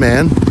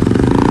madman.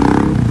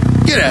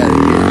 Get out of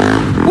here.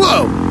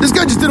 Whoa, this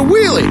guy just did a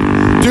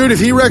wheelie. Dude, if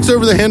he wrecks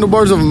over the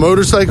handlebars of a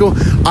motorcycle,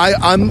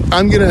 I'm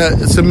going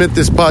to submit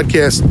this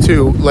podcast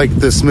to, like,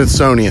 the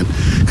Smithsonian.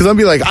 Because I'll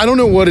be like, I don't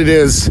know what it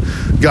is,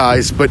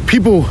 guys, but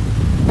people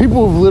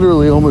have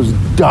literally almost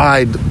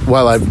died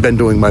while I've been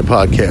doing my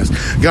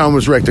podcast. Guy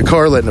almost wrecked a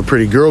car letting a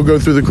pretty girl go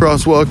through the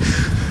crosswalk.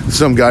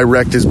 Some guy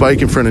wrecked his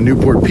bike in front of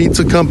Newport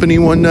Pizza Company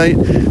one night.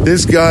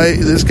 This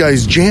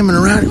guy's jamming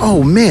around.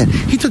 Oh, man,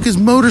 he took his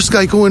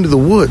motorcycle into the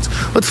woods.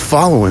 Let's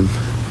follow him.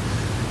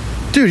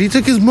 Dude, he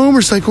took his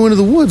motorcycle into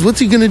the woods. What's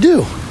he going to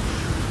do?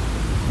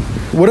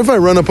 What if I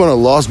run up on a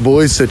Lost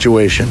Boys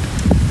situation?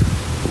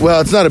 Well,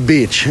 it's not a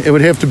beach. It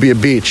would have to be a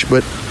beach,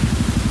 but...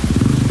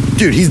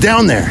 Dude, he's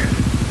down there.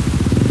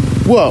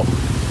 Whoa.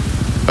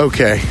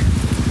 Okay.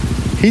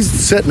 He's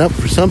setting up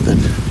for something.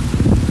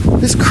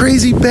 This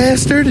crazy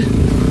bastard.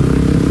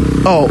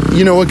 Oh,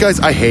 you know what, guys?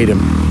 I hate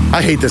him.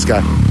 I hate this guy.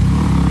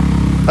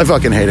 I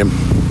fucking hate him.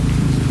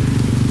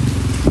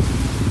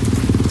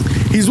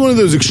 He's one of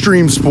those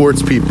extreme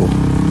sports people.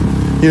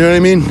 You know what I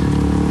mean?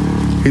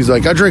 He's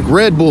like, I drink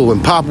Red Bull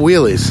and pop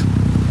wheelies.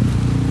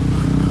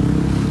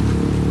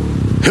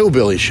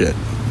 Hillbilly shit.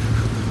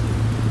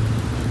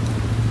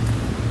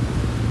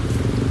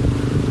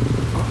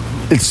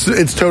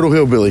 It's total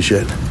hillbilly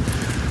shit.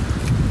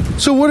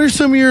 So what are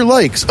some of your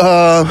likes?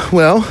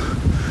 Well,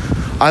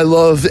 I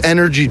love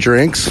energy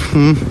drinks.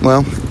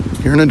 Well,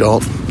 you're an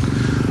adult.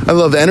 I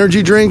love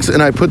energy drinks,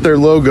 and I put their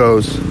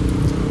logos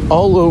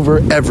all over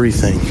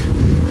everything.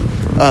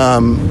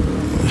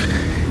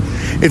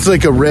 It's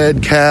like a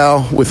red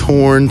cow with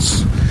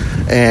horns,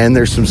 and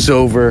there's some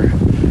silver,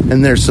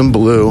 and there's some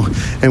blue.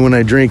 And when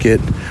I drink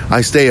it, I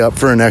stay up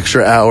for an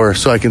extra hour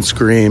so I can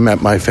scream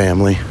at my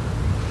family.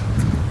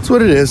 That's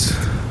what it is.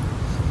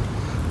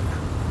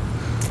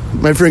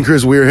 My friend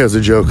Chris Weir has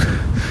a joke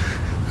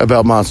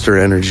about Monster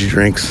energy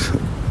drinks.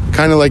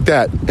 Kind of like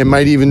that. It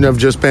might even have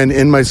just been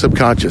in my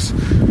subconscious.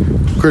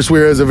 Chris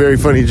Weir has a very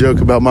funny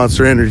joke about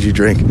Monster energy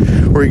drink,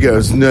 where he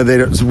goes, no,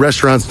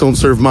 restaurants don't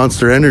serve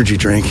Monster energy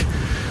drink.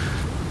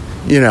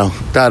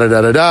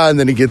 Da-da-da-da-da, and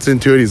then he gets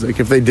into it. He's like,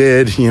 if they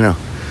did,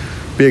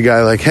 be a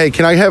guy like, hey,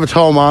 can I have a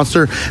tall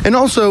Monster? And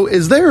also,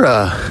 is there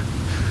a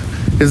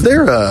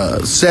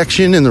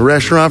section in the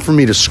restaurant for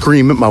me to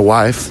scream at my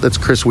wife? That's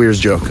Chris Weir's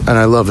joke, and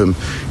I love him.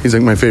 He's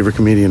like my favorite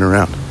comedian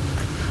around.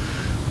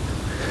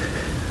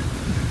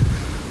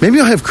 Maybe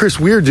I'll have Chris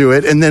Weir do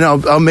it, and then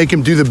I'll make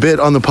him do the bit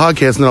on the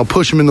podcast, and then I'll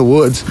push him in the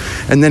woods,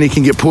 and then he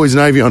can get poison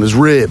ivy on his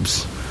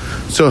ribs.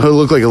 So he'll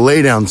look like a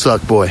lay-down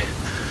suck boy.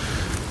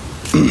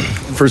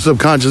 For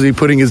subconsciously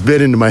putting his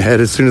bit into my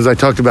head as soon as I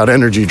talked about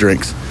energy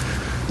drinks.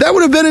 That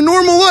would have been a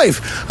normal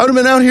life. I would have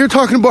been out here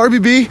talking to Barbie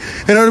B,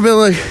 and I would have been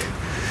like,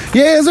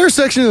 yeah, is there a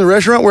section in the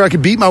restaurant where I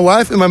could beat my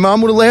wife? And my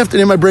mom would have laughed,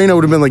 and in my brain I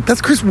would have been like,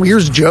 that's Chris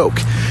Weir's joke.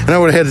 And I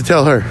would have had to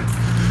tell her.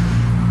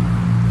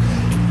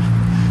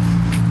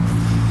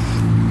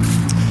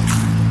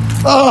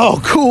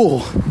 Oh,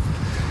 cool.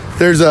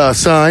 There's a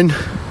sign.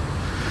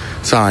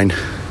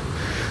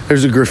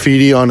 There's a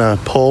graffiti on a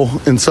pole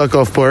in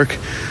Suckoff Park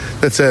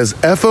that says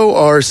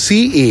FORCE ...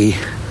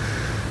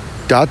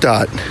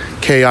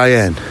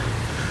 KIN.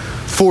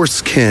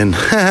 Foreskin.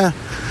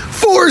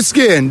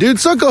 Foreskin. Dude,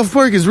 Suckoff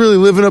Park is really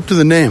living up to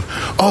the name.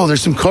 Oh,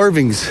 there's some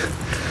carvings.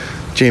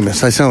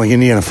 Jameis, I sound like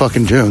Indiana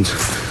fucking Jones.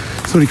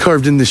 Somebody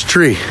carved in this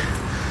tree.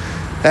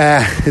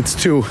 It's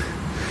too...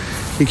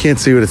 You can't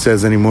see what it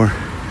says anymore.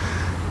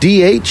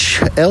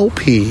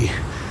 DHLP.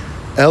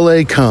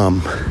 LA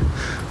Cum.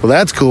 Well,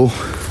 that's cool.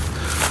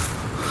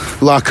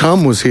 La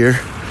Cum was here.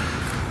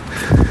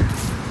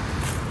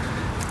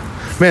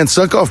 Man,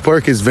 Suckoff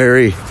Park is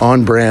very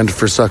on brand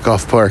for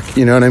Suckoff Park.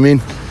 You know what I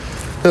mean?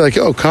 They're like,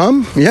 oh,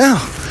 cum? Yeah.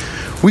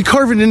 We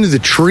carve it into the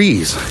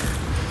trees.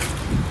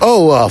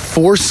 Oh,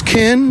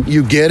 foreskin?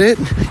 You get it?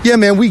 Yeah,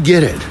 man, we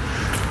get it.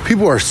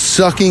 People are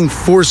sucking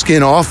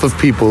foreskin off of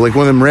people like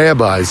one of them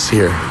rabbis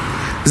here.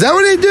 Is that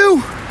what they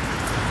do?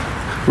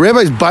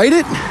 Rabbis bite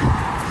it?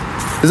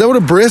 Is that what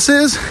a bris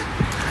is?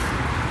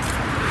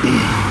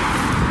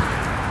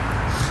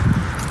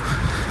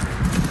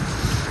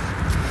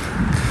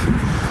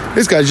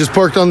 This guy's just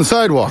parked on the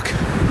sidewalk.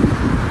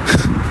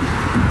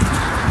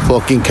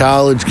 Fucking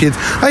college kids.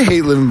 I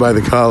hate living by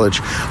the college.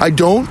 I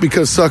don't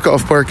because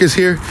Suckoff Park is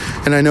here,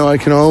 and I know I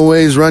can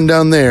always run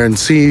down there and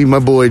see my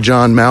boy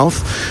John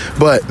Mouth.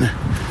 But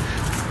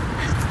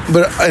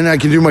I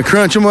can do my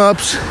crunch 'em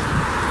ups,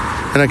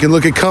 and I can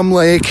look at Cum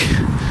Lake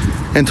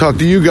and talk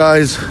to you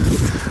guys.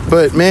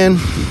 But man,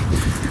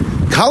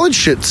 college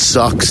shit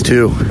sucks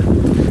too.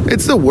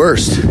 It's the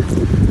worst.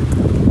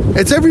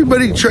 It's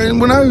everybody trying.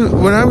 When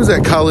I was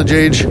at college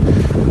age,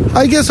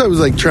 I guess I was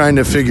like trying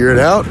to figure it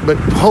out, but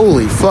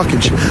holy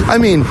fucking shit. I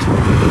mean,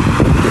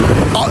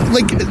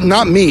 like,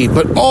 not me,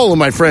 but all of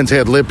my friends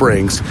had lip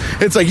rings.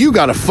 It's like, you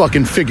gotta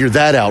fucking figure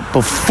that out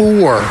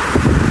before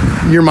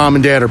your mom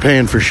and dad are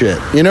paying for shit.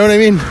 You know what I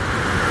mean?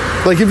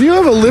 Like, if you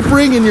have a lip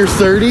ring in your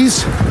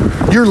 30s,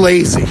 you're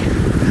lazy.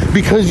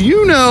 Because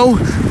you know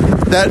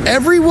that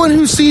everyone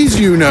who sees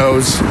you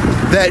knows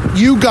that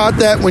you got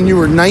that when you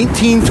were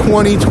 19,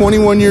 20,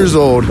 21 years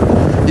old.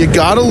 You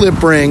got a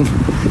lip ring.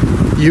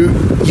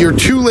 You're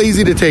too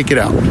lazy to take it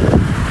out.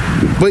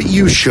 But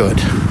you should.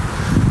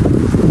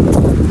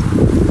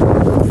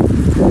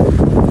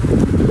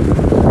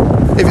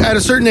 If at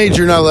a certain age,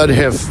 you're not allowed to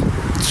have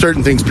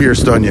certain things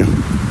pierced on you.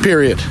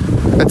 Period.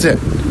 That's it.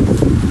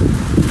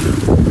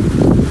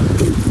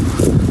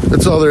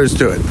 That's all there is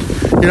to it.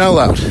 You're not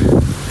allowed.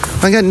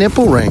 I got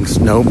nipple rings.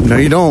 No,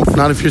 you don't.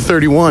 Not if you're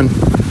 31.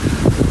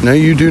 No,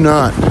 you do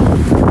not.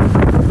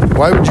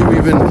 Why would you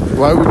even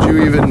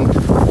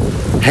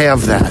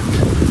have that?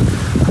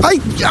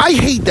 I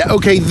hate that.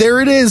 Okay, there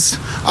it is.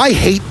 I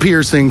hate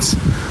piercings.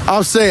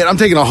 I'll say it. I'm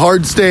taking a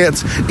hard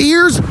stance.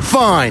 Ears,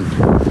 fine.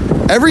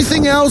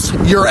 Everything else,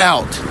 you're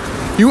out.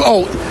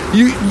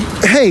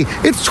 Hey,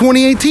 it's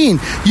 2018.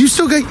 You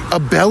still got a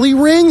belly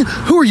ring?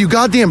 Who are you,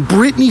 goddamn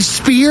Britney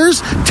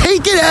Spears?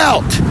 Take it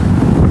out.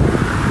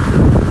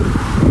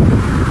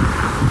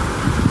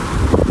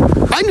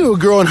 I knew a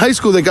girl in high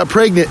school that got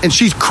pregnant and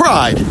she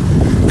cried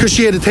because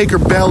she had to take her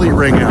belly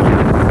ring out.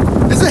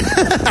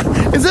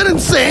 Is that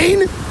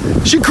insane?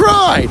 She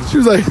cried. She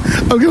was like,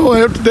 I'm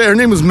going up today. Her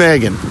name was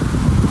Megan.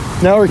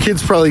 Now her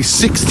kid's probably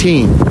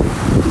 16.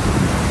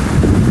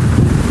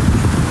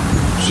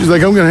 She's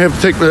like, I'm going to have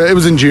to take... It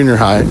was in junior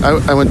high.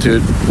 I went to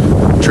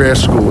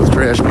trash school with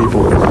trash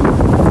people.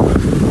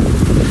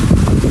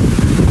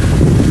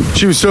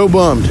 She was so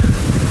bummed.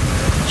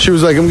 She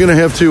was like, I'm going to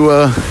have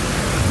to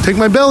take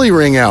my belly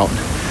ring out.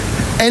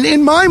 And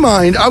in my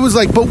mind, I was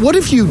like, but what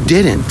if you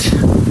didn't?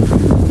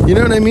 You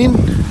know what I mean?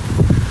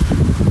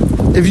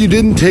 If you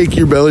didn't take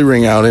your belly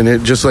ring out and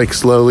it just like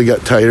slowly got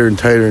tighter and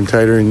tighter and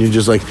tighter and you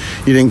just like,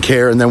 you didn't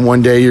care. And then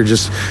one day you're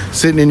just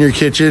sitting in your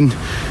kitchen,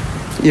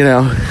 you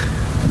know,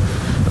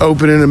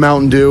 opening a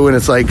Mountain Dew and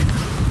it's like,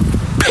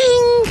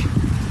 ping!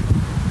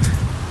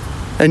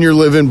 And your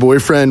live-in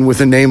boyfriend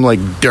with a name like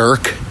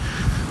Dirk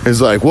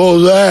is like, what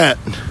was that?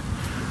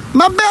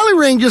 My belly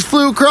ring just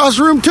flew across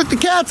the room, took the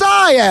cat's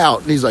eye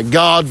out. And he's like,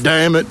 God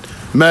damn it,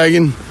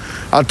 Megan.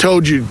 I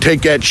told you to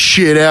take that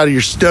shit out of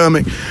your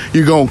stomach.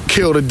 You're going to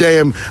kill the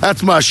damn...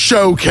 That's my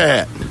show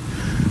cat.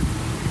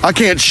 I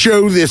can't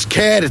show this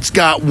cat. It's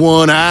got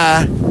one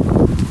eye.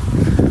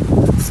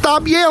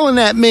 Stop yelling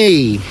at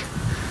me,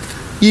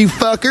 you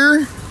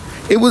fucker.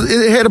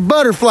 It had a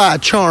butterfly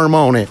charm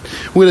on it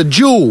with a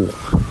jewel.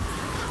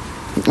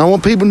 I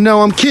want people to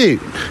know I'm cute.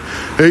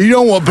 Hey, you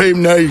don't want people to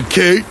know you're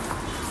cute.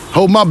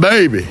 Hold my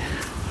baby.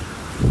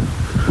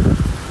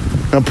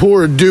 Now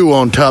pour a dew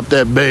on top of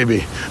that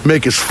baby.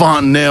 Make his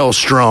fontanelle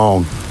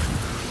strong.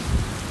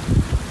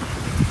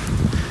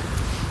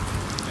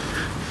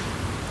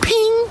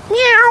 Ping,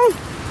 meow.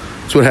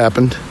 That's what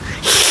happened.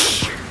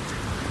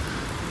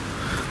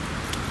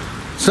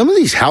 Some of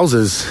these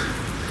houses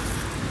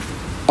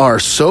are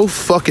so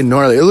fucking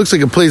gnarly. It looks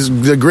like a place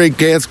the Great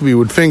Gatsby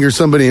would finger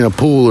somebody in a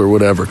pool or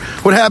whatever.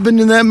 What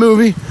happened in that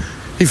movie?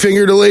 He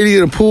fingered a lady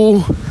in a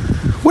pool.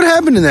 What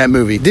happened in that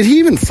movie? Did he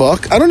even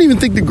fuck? I don't even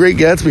think the Great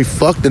Gatsby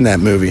fucked in that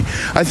movie.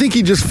 I think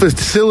he just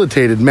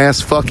facilitated mass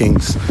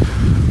fuckings.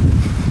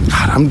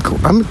 God,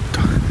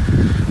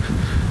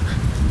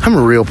 I'm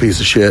a real piece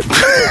of shit.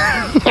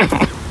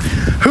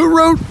 Who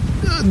wrote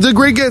The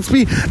Great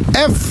Gatsby?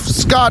 F.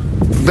 Scott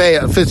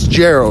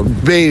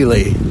Fitzgerald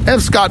Bailey.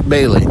 F. Scott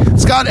Bailey.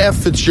 Scott F.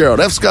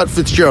 Fitzgerald. F. Scott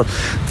Fitzgerald.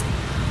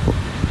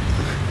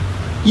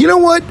 You know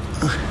what?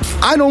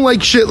 I don't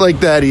like shit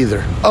like that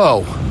either.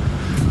 Oh,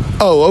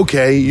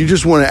 okay. You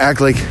just want to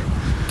act like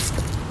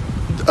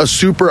a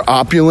super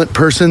opulent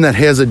person that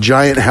has a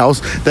giant house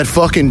that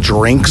fucking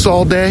drinks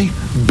all day?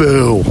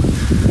 Boo.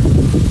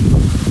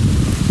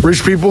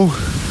 Rich people?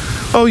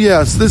 Oh,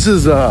 yes, this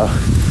is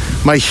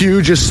my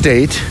huge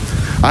estate.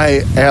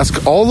 I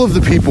ask all of the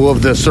people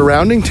of the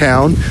surrounding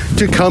town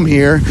to come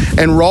here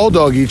and raw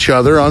dog each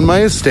other on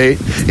my estate,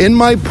 in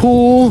my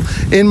pool,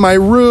 in my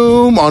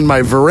room, on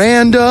my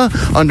veranda,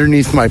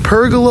 underneath my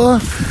pergola.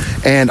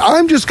 And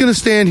I'm just going to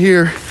stand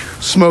here,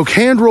 smoke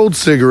hand-rolled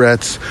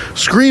cigarettes,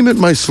 scream at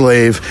my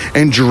slave,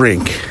 and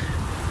drink.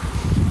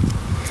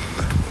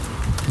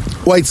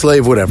 White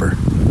slave, whatever.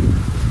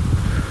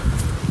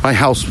 My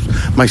house,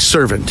 my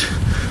servant,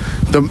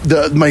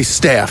 my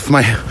staff,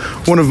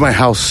 one of my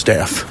house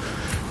staff.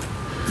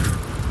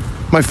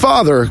 My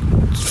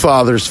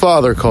father's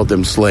father called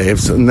them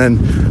slaves, and then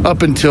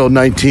up until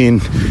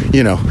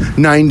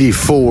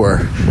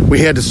 1994, we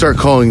had to start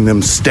calling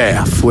them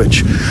staff,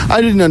 which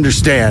I didn't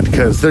understand,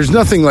 because there's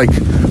nothing like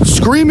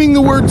screaming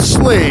the word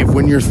slave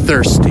when you're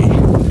thirsty.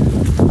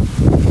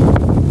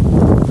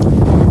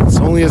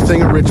 It's only a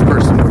thing a rich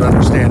person would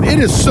understand. It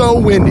is so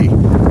windy.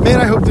 Man,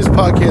 I hope this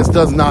podcast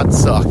does not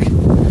suck.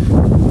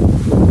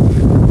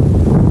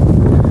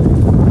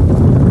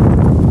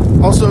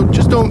 Also,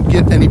 just don't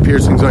get any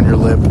piercings on your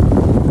lip.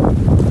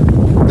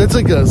 That's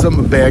like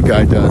something a bad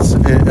guy does.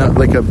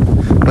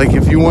 Like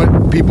if you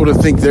want people to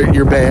think that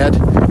you're bad,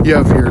 you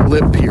have your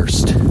lip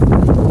pierced.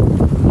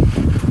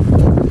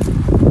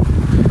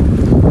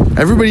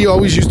 Everybody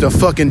always used to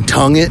fucking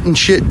tongue it and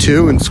shit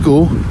too in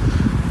school.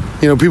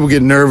 You know, people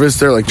get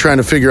nervous. They're like trying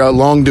to figure out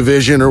long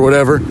division or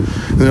whatever.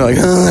 And they're like,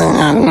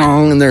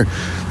 and they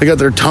got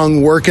their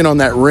tongue working on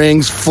that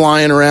rings,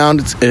 flying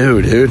around. It's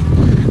ew, dude.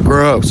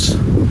 Gross.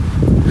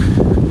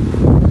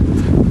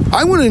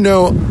 I want to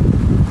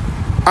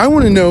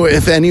know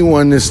if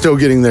anyone is still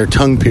getting their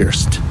tongue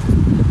pierced.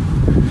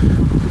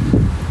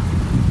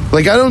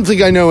 Like, I don't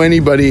think I know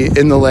anybody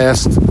in the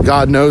last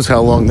God knows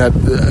how long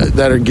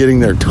that are getting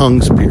their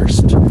tongues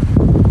pierced.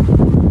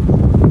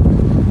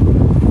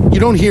 You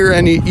don't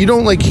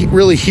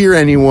really hear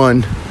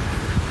anyone,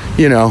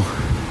 you know.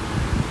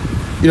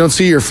 You don't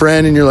see your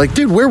friend and you're like,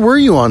 dude, where were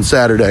you on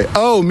Saturday?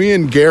 Oh, me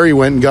and Gary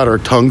went and got our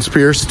tongues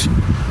pierced.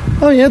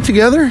 Oh, yeah,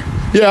 together?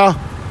 Yeah.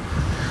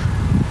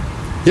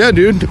 Yeah,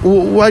 dude.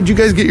 Why'd you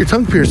guys get your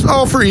tongue pierced?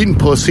 Oh, for eating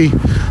pussy.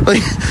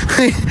 Like,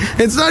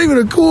 it's not even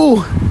a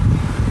cool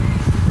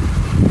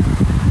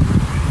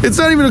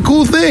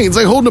thing. It's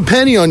like holding a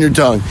penny on your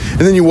tongue. And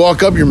then you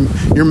walk up,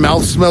 your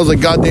mouth smells like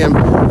goddamn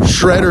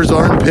Shredder's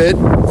armpit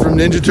from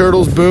Ninja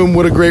Turtles. Boom.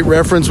 What a great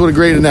reference. What a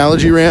great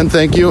analogy, Rand.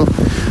 Thank you.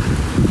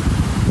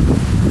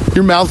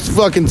 Your mouth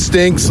fucking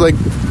stinks like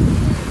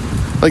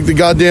the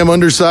goddamn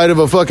underside of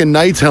a fucking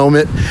knight's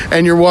helmet,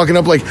 and you're walking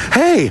up like,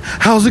 hey,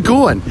 how's it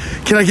going?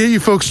 Can I get you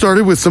folks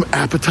started with some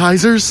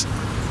appetizers?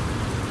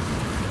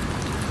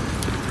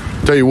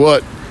 Tell you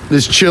what,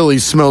 this chili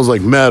smells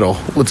like metal.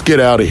 Let's get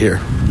out of here.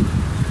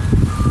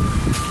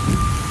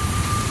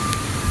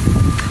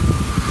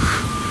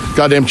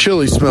 Goddamn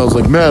chili smells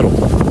like metal.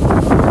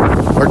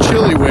 Our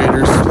chili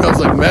waiter smells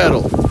like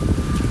metal.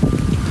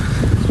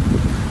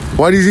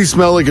 Why does he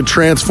smell like a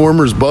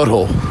Transformer's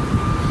butthole?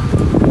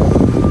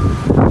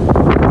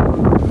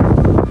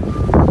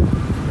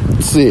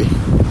 See.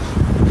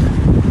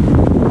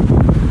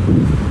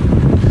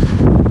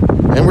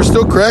 And we're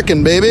still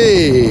cracking,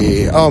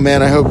 baby. Oh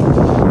man, I hope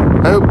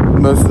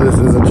most of this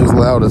isn't just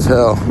loud as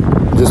hell,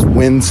 just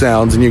wind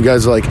sounds, and you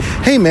guys are like,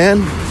 hey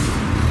man,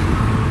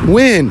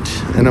 wind.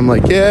 And I'm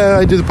like, yeah,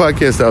 I do the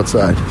podcast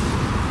outside.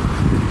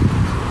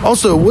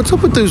 Also, what's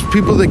up with those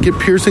people that get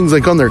piercings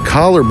like on their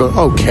collar? But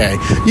okay,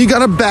 you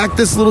gotta back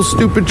this little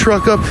stupid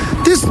truck up.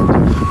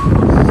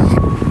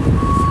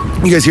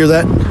 You guys hear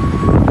that?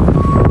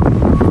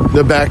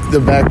 The back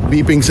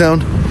beeping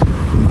sound.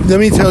 Let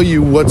me tell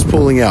you what's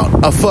pulling out.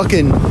 A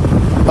fucking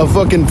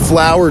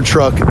flower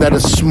truck that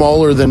is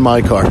smaller than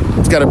my car.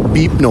 It's got a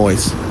beep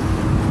noise.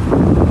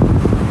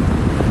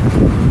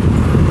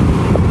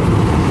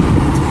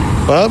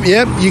 Well,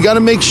 yep, you got to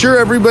make sure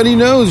everybody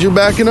knows you're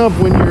backing up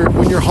when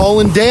you're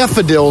hauling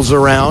daffodils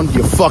around,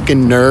 you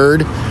fucking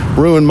nerd.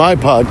 Ruined my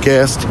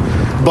podcast.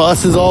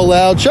 Bus is all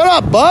loud. Shut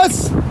up,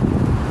 bus!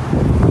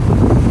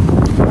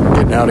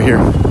 Getting out of here.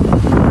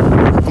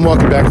 I'm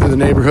walking back to the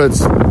neighborhoods.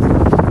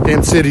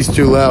 Damn city's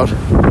too loud.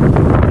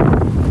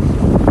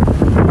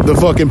 the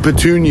fucking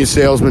petunia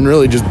salesman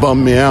really just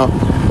bummed me out.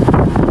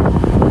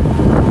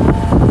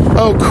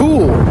 Oh,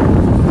 cool.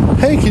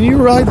 Hey, can you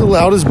ride the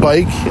loudest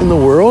bike in the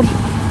world?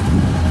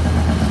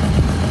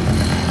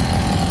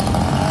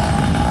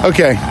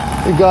 Okay,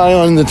 the guy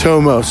on the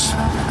Tomos,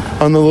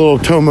 on the little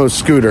Tomos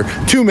scooter.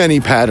 Too many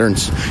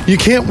patterns. You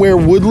can't wear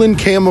woodland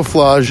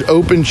camouflage,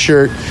 open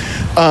shirt,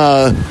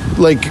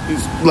 like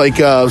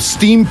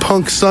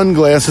steampunk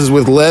sunglasses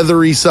with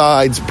leathery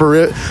sides,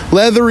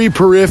 leathery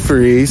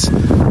peripheries,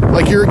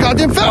 like you're a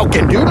goddamn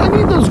falcon, dude. I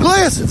need those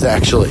glasses,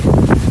 actually.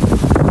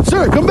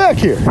 Sir, come back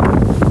here.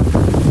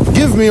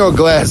 Give me your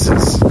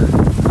glasses.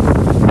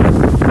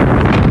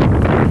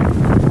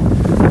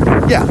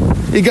 Yeah,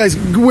 you guys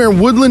wearing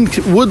woodland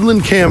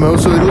camo,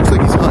 so it looks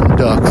like he's hunting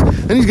ducks.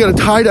 And he's got a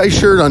tie-dye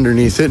shirt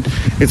underneath it.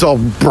 It's all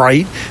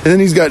bright. And then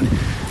he's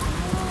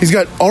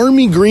got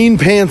army green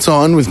pants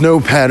on with no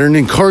pattern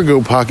and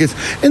cargo pockets.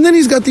 And then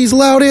he's got these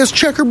loud-ass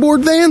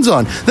checkerboard Vans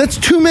on. That's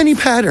too many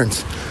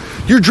patterns.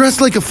 You're dressed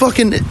like a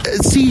fucking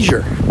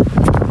seizure.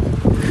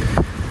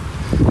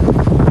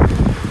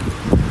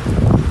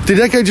 Did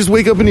that guy just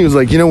wake up and he was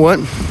like, you know what?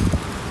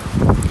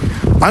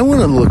 I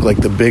want to look like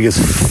the biggest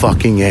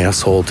fucking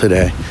asshole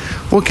today.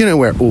 What can I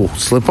wear? Oh,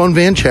 slip-on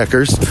Van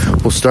checkers.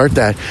 We'll start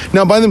that.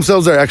 Now, by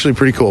themselves, they're actually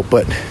pretty cool,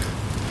 but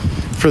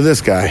for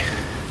this guy.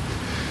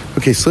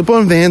 Okay,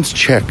 slip-on Vans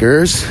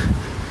checkers.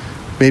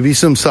 Maybe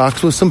some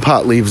socks with some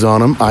pot leaves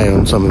on them. I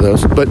own some of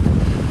those. But,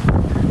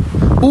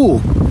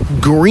 ooh,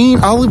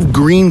 olive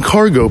green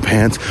cargo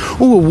pants.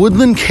 Ooh, a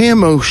woodland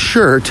camo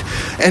shirt.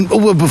 And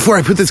before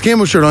I put this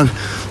camo shirt on,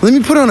 let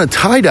me put on a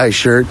tie-dye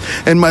shirt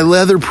and my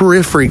leather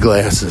periphery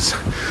glasses.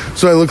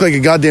 So I look like a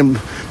goddamn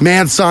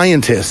mad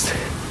scientist.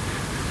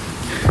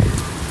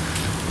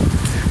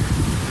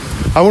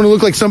 I want to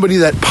look like somebody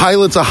that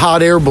pilots a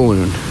hot air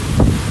balloon.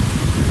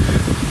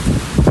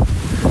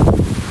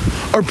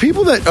 Are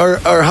people that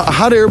are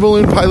hot air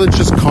balloon pilots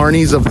just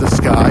carnies of the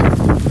sky?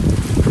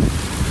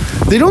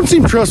 They don't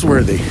seem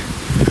trustworthy.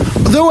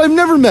 Though I've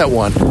never met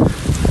one.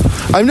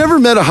 I've never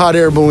met a hot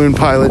air balloon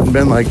pilot and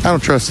been like, I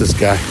don't trust this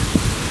guy.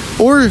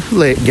 Or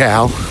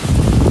gal.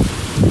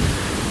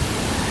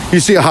 You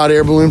see a hot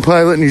air balloon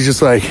pilot and he's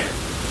just like,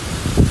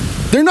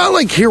 they're not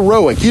like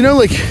heroic. You know,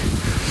 like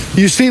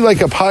you see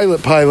like a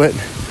pilot,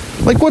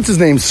 like what's his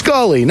name?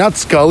 Scully. Not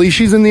Scully.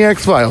 She's in the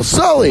X-Files.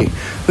 Sully.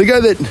 The guy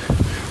that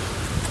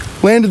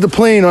landed the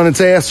plane on its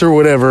ass or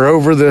whatever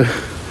over the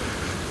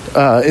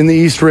in the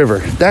East River.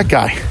 That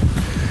guy.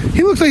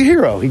 He looks like a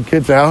hero. He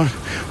gets out.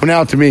 Well,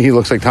 now to me, he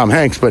looks like Tom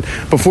Hanks. But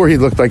before he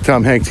looked like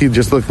Tom Hanks, he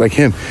just looked like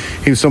him.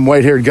 He was some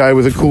white-haired guy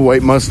with a cool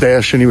white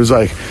mustache. And he was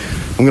like,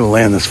 I'm going to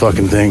land this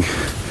fucking thing.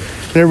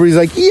 And everybody's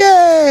like,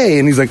 yay!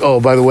 And he's like,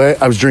 oh, by the way,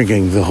 I was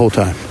drinking the whole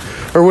time.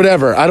 Or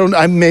whatever.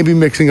 I'm maybe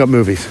mixing up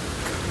movies.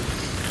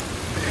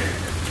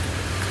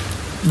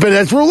 But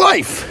that's real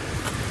life.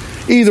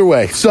 Either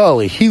way,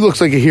 Sully, he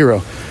looks like a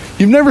hero.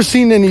 You've never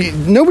seen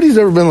nobody's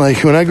ever been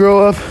like, when I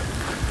grow up,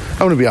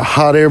 I want to be a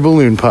hot air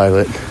balloon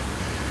pilot.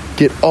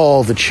 Get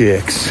all the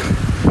chicks.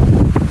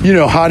 You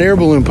know, hot air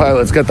balloon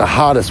pilots got the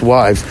hottest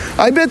wives.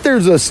 I bet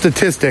there's a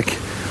statistic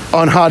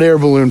on hot air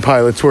balloon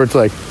pilots where it's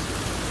like,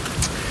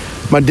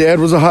 my dad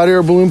was a hot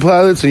air balloon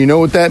pilot, so you know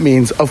what that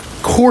means. Of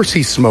course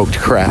he smoked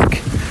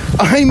crack.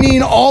 I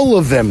mean, all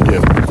of them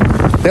do.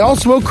 They all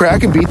smoke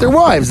crack and beat their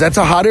wives. That's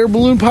a hot air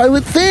balloon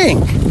pilot thing.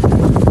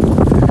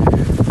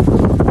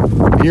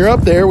 You're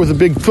up there with a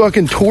big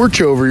fucking torch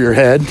over your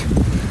head,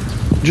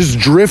 just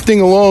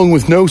drifting along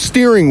with no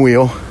steering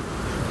wheel.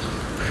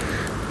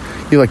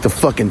 You like to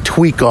fucking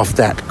tweak off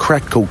that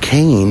crack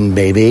cocaine,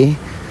 baby.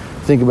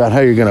 Think about how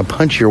you're going to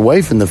punch your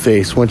wife in the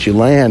face once you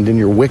land in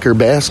your wicker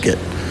basket.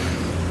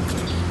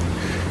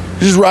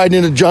 You're just riding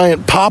in a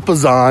giant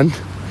Papazon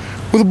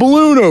with a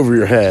balloon over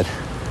your head.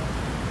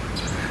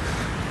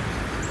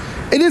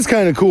 It is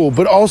kind of cool,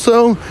 but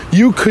also,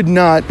 you could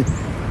not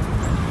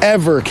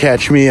ever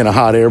catch me in a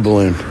hot air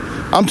balloon.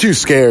 I'm too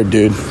scared,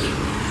 dude.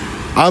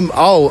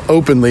 I'll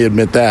openly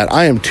admit that.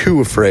 I am too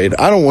afraid.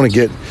 I don't want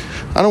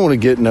to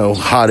get no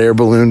hot air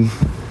balloon.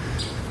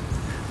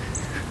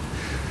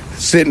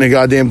 Sit in a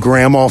goddamn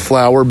grandma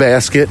flower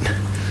basket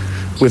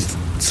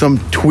with some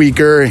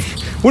tweaker.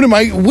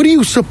 What are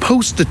you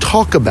supposed to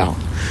talk about?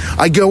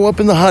 I go up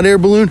in the hot air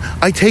balloon.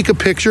 I take a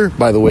picture.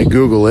 By the way,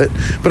 Google it.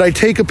 But I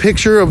take a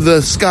picture of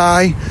the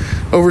sky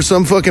over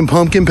some fucking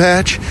pumpkin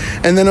patch.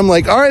 And then I'm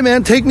like, all right,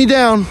 man, take me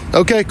down.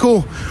 Okay,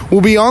 cool.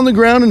 We'll be on the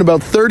ground in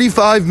about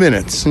 35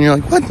 minutes. And you're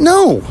like, what?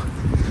 No.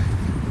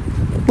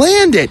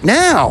 Land it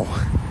now.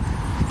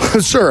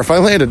 Sir, if I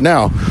land it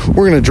now,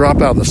 we're going to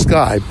drop out of the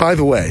sky. By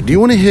the way, do you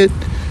want to hit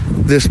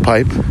this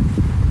pipe?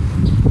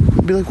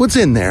 I'd be like, what's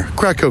in there?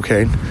 Crack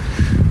cocaine.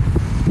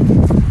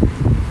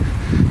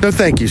 No,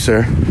 thank you,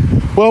 sir.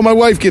 Well, my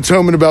wife gets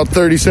home in about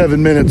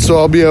 37 minutes, so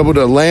I'll be able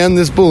to land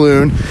this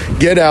balloon,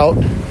 get out,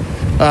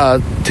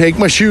 take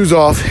my shoes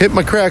off, hit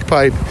my crack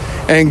pipe,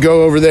 and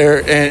go over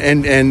there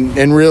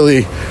and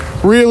really,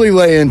 really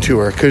lay into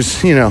her.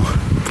 Because, you know,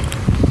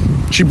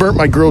 she burnt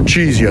my grilled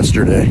cheese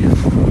yesterday.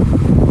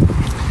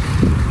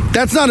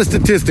 That's not a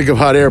statistic of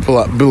hot air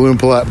balloon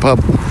pub.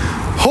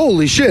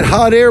 Holy shit,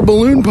 hot air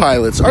balloon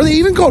pilots. Are they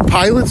even called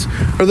pilots?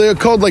 Or are they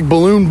called like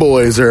balloon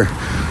boys or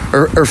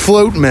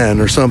float men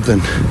or something?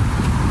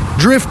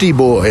 Drifty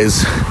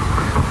boys.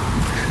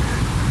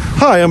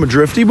 Hi, I'm a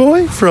drifty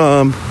boy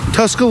from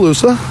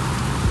Tuscaloosa.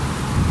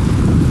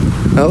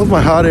 I love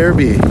my hot air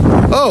bee.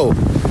 Oh,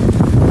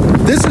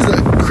 this is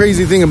a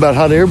crazy thing about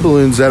hot air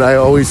balloons that I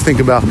always think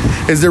about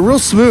is they're real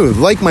smooth,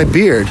 like my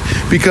beard,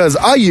 because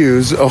I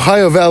use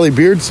Ohio Valley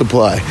Beard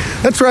Supply.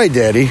 That's right,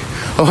 Daddy.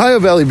 Ohio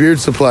Valley Beard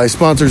Supply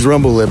sponsors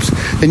Rumble Lips,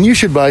 and you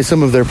should buy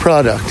some of their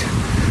product.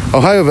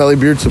 Ohio Valley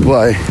Beard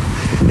Supply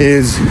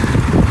is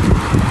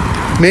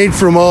made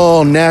from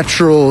all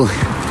natural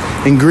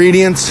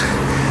ingredients,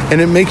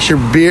 and it makes your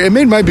beard... It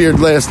made my beard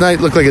last night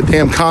look like a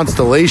damn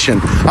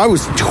constellation. I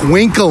was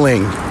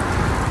twinkling.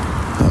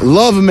 I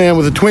love a man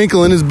with a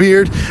twinkle in his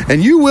beard,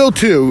 and you will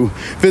too.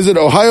 Visit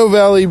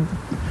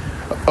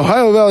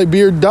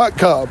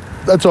OhioValleyBeard.com.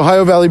 That's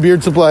Ohio Valley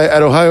Beard Supply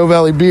at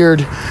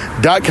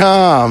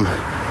OhioValleyBeard.com.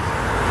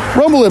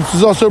 Rumble Lips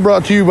is also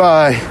brought to you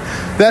by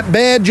that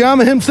bad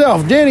Jama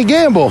himself, Danny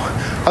Gamble.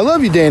 I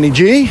love you, Danny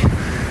G.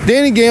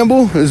 Danny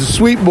Gamble is a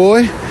sweet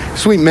boy,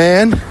 sweet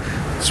man,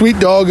 sweet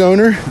dog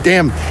owner.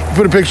 Damn, he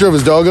put a picture of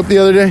his dog up the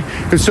other day.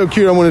 It was so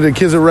cute, I wanted to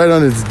kiss it right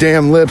on his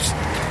damn lips.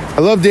 I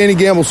love Danny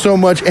Gamble so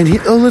much, and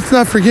let's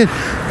not forget,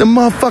 the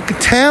motherfucker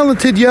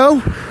talented,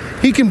 yo.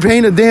 He can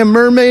paint a damn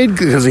mermaid,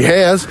 because he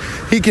has.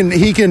 He can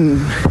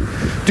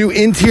do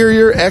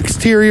interior,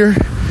 exterior.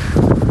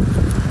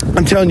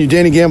 I'm telling you,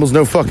 Danny Gamble's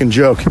no fucking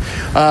joke.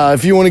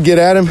 If you want to get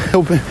at him,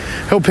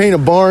 he'll paint a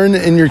barn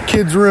in your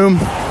kid's room,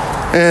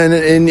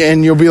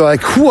 and you'll be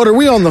like, what, are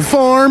we on the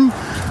farm?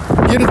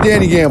 Get at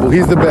Danny Gamble.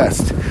 He's the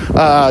best.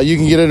 You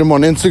can get at him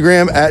on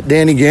Instagram at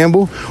Danny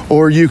Gamble,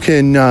 or you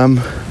can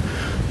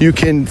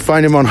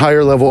find him on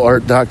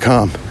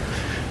higherlevelart.com.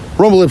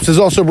 Rumble Lips is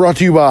also brought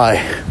to you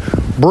by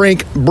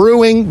Brink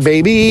Brewing,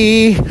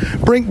 baby.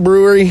 Brink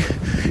Brewery.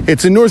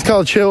 It's in North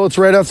College Hill. It's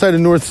right outside of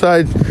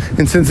Northside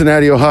in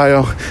Cincinnati,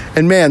 Ohio.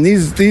 And man,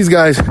 these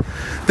guys,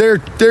 they're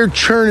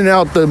churning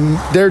out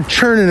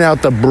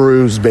the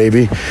brews,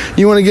 baby.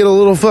 You want to get a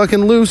little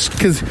fucking loose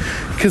because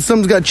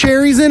something's got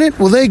cherries in it?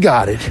 Well, they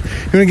got it.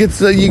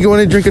 You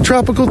want to drink a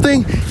tropical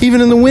thing?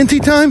 Even in the winter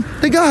time,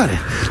 they got it.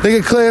 They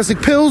got classic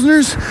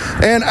pilsners,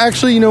 and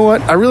actually, you know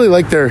what? I really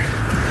like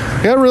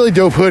they got really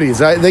dope hoodies.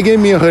 They gave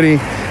me a hoodie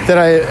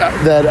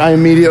that I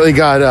immediately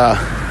got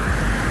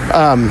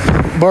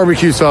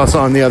barbecue sauce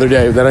on the other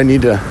day that I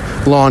need to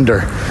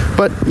launder.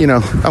 But, you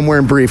know, I'm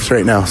wearing briefs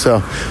right now,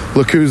 so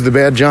look who's the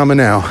bad Jama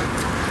now.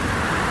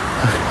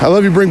 I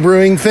love you, Brink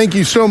Brewing. Thank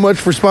you so much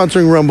for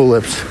sponsoring Rumble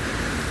Lips.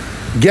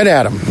 Get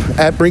at them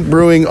at Brink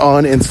Brewing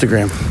on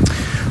Instagram.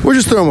 Or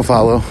just throw them a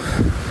follow.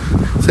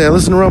 Say,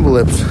 listen to Rumble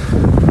Lips.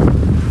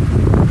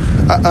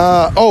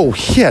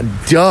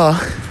 Duh.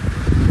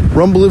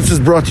 Rumble Lips is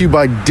brought to you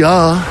by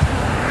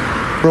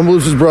Rumble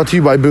Lips is brought to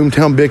you by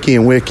Boomtown Bicky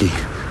and Wiki.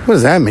 What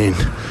does that mean?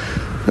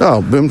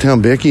 Oh,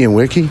 Boomtown Bicky and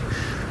Wiki?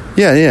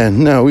 Yeah,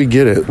 no, we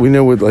get it. We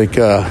know what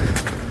Boomtown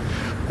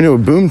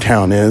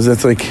is.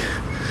 That's like,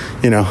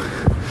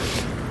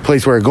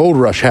 place where a gold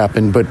rush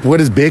happened. But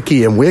what is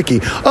Bicky and Wiki?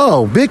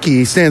 Oh,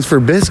 Bicky stands for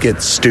biscuit,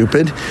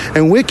 stupid.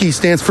 And Wiki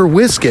stands for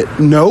whisket.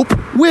 Nope,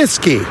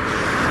 whiskey.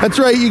 That's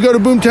right, you go to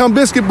Boomtown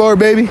Biscuit Bar,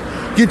 baby.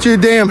 Get you a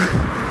damn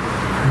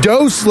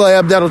dough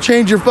slab that'll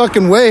change your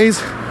fucking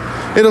ways.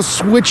 It'll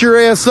switch your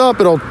ass up.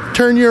 It'll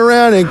turn you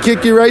around and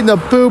kick you right in the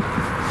poop.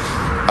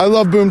 I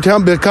love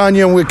Boomtown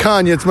Bicanya and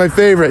Wicanya. It's my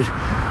favorite.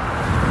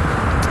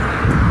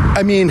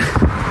 I mean,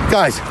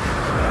 guys,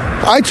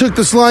 I took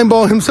the slime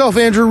ball himself,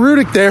 Andrew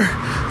Rudick, there.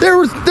 There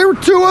were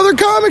two other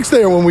comics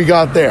there when we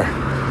got there.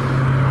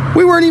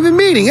 We weren't even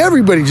meeting.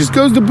 Everybody just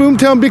goes to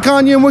Boomtown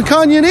Bicanya and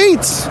Wicanya and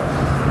eats.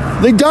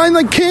 They dine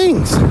like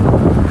kings.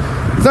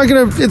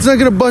 It's not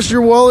gonna bust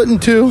your wallet in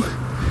two.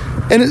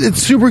 And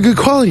it's super good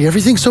quality.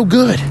 Everything's so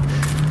good.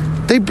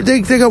 They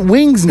got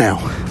wings now.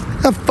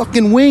 They got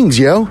fucking wings,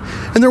 yo.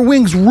 And their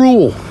wings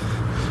rule.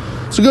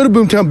 So go to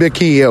Boomtown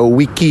Bickia,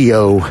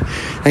 Wikio,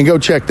 and go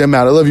check them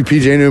out. I love you,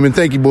 PJ Newman.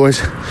 Thank you,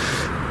 boys.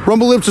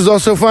 Rumble Lips is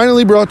also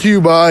finally brought to you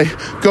by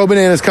Go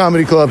Bananas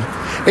Comedy Club,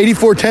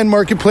 8410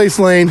 Marketplace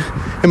Lane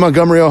in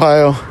Montgomery,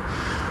 Ohio.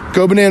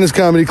 Go Bananas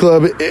Comedy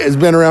Club has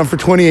been around for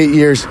 28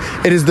 years.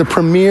 It is the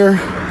premier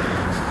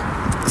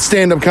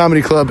stand-up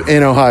comedy club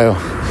in Ohio.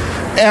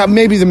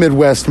 Maybe the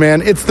Midwest,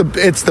 man. It's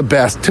the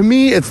best. To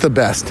me, it's the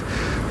best.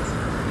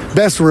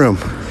 Best room.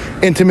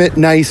 Intimate,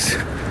 nice,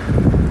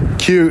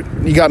 cute.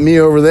 You got me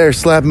over there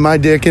slapping my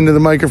dick into the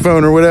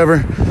microphone or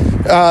whatever.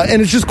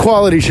 And it's just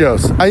quality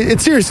shows.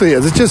 It seriously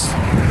is. It's just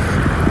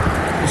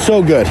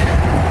so good.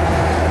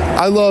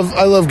 I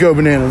love Go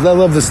Bananas. I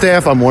love the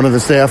staff. I'm one of the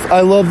staff. I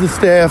love the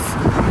staff.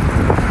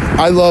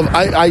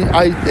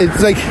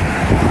 It's like,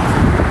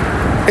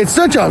 it's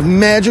such a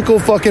magical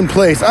fucking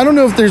place. I don't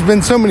know if there's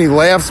been so many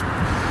laughs,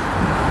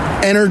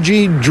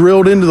 energy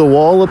drilled into the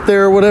wall up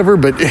there or whatever,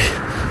 but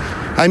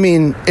I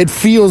mean, it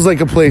feels like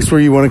a place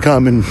where you want to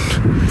come and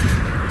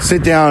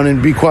sit down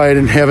and be quiet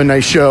and have a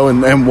nice show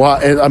and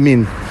watch. I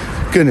mean,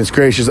 Goodness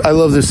gracious, I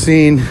love this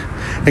scene,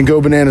 and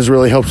Go Bananas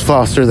really helps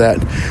foster that.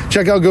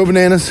 Check out Go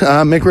Bananas.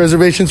 Make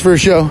reservations for a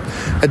show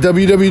at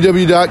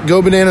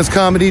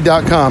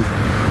www.gobananascomedy.com.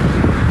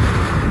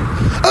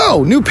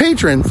 Oh, new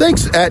patron.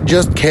 Thanks at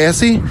Just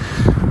Cassie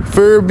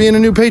for being a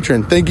new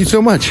patron. Thank you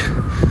so much.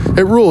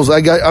 It rules.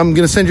 I'm going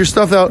to send your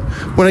stuff out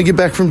when I get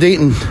back from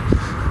Dayton.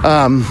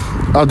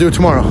 I'll do it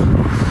tomorrow.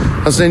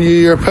 I'll send you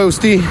your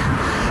postie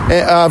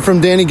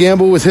from Danny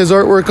Gamble with his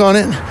artwork on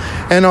it,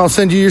 and I'll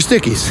send you your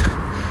stickies.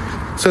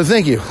 So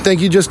thank you.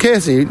 Thank you, Just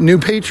Cassie. New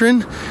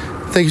patron.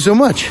 Thank you so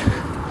much.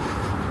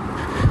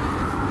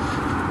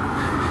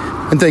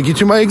 And thank you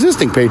to my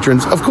existing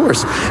patrons, of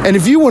course. And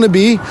if you want to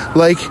be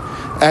like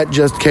at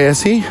Just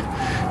Cassie,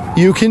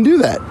 you can do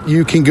that.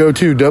 You can go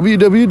to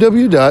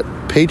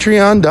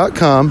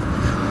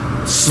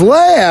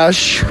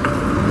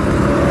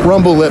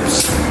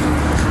www.patreon.com/RumbleLips.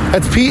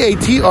 That's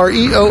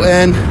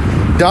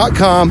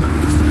patreon.com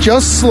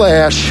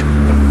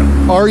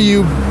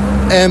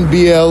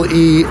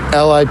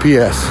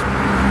 /RUMBLELIPS.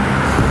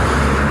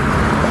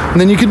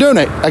 And then you can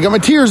donate. I got my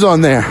tears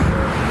on there.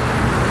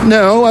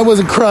 No, I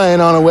wasn't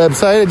crying on a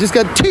website. I just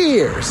got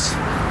tears.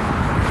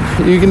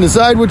 You can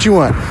decide what you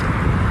want.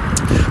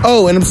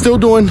 Oh, and I'm still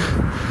doing,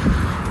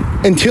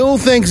 until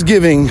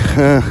Thanksgiving,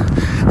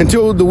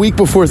 until the week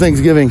before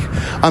Thanksgiving,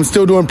 I'm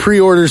still doing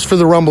pre-orders for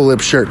the Rumble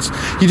Lips shirts.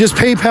 You just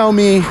PayPal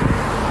me,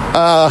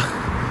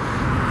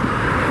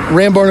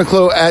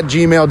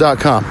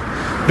 rambarnaclo@gmail.com.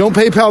 Don't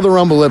PayPal the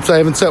Rumble Lips. I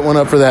haven't set one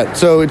up for that.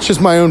 So it's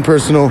just my own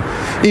personal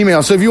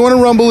email. So if you want a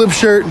Rumble Lips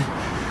shirt,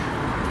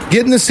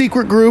 get in the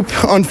secret group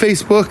on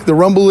Facebook, the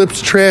Rumble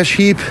Lips Trash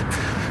Heap.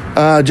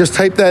 Just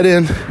type that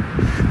in.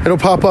 It'll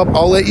pop up.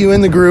 I'll let you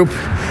in the group.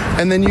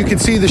 And then you can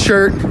see the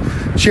shirt,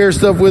 share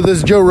stuff with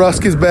us. Joe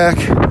Rusk is back.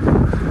 I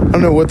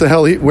don't know where the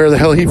hell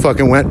he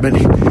fucking went, but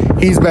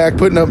he's back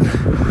putting up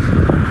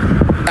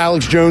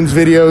Alex Jones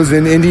videos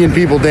and Indian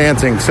people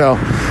dancing. So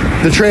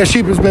the Trash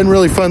Heap has been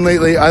really fun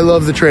lately. I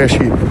love the Trash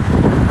Heap.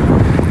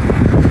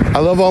 I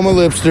love all my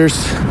lipsters.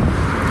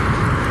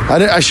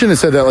 I shouldn't have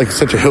said that like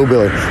such a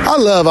hillbilly. I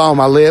love all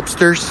my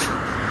lipsters.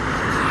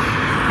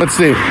 Let's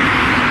see.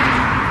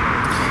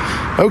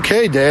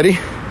 Okay, Daddy.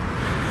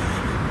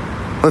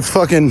 Let's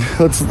land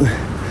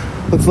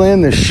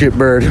this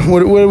shitbird.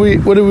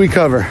 What do we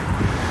cover?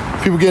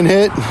 People getting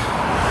hit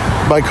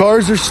by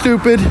cars are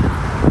stupid.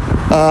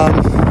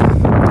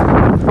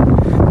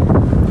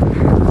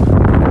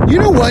 You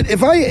know what?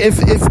 If I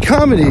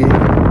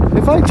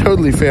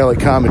totally fail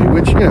at comedy,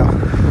 which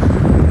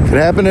could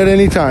happen at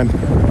any time,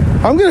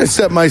 I'm gonna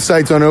set my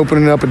sights on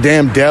opening up a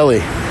damn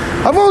deli.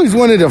 I've always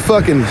wanted to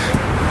fucking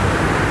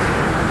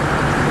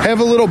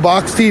have a little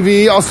box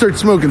TV. I'll start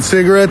smoking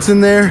cigarettes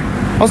in there.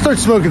 I'll start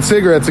smoking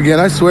cigarettes again.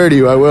 I swear to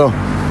you, I will.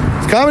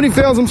 If comedy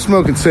fails, I'm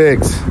smoking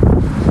cigs.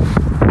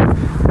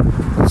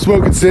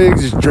 Smoking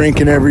cigs, just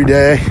drinking every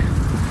day.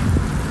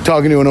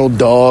 Talking to an old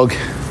dog.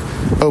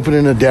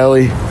 Opening a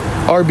deli.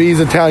 RB's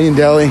Italian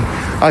Deli.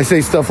 I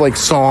say stuff like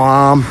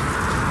salam.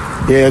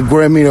 Yeah,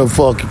 grab me a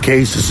fucking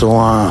case of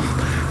salam.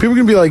 People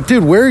can be like,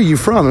 dude, where are you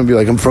from? And be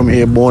like, I'm from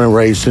here, born and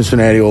raised,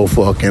 Cincinnati, old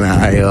fucking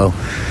Ohio.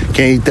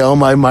 Can't you tell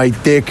my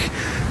thick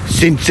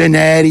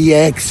Cincinnati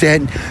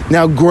accent?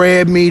 Now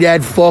grab me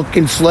that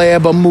fucking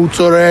slab of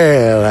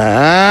mozzarella,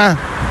 huh?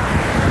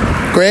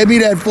 Grab me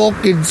that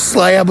fucking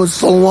slab of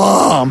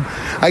salam.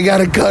 I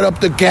gotta cut up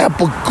the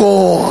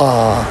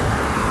capicola.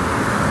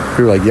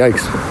 You're like,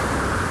 yikes.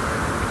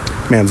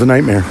 Man's a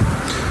nightmare.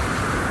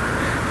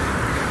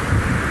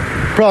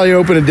 Probably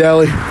open a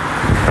deli.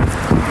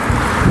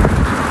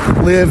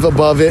 Live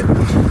above it.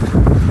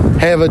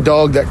 Have a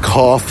dog that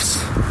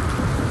coughs.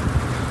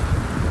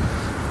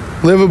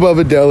 Live above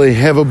a deli.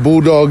 Have a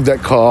bulldog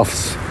that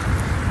coughs.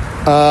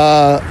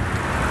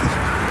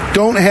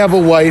 Don't have a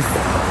wife.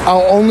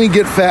 I'll only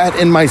get fat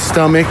in my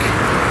stomach.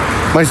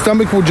 My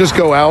stomach will just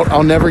go out.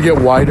 I'll never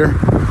get wider.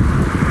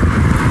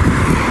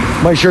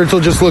 My shirts will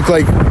just look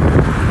like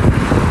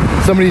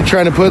somebody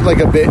trying to put like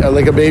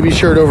a baby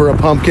shirt over a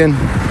pumpkin.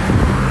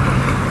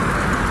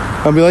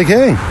 I'll be like,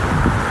 hey.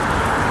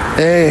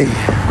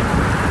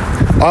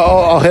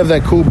 I'll have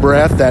that cool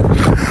breath, that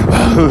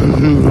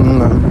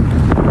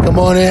come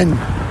on in.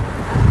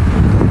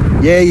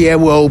 Yeah,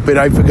 we'll open.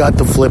 I forgot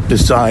to flip the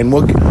sign.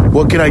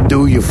 What can I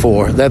do you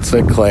for? That's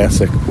a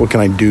classic. What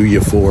can I do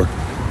you for?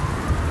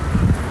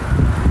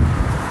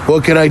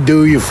 What can I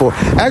do you for?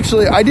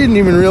 Actually, I didn't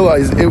even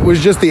realize it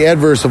was just the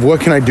adverse of what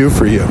can I do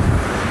for you?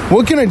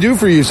 What can I do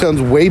for you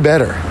sounds way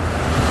better.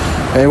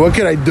 Hey, what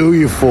can I do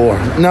you for?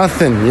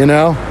 Nothing,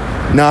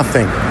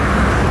 Nothing.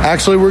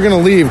 Actually, we're going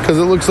to leave because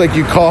it looks like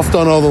you coughed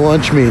on all the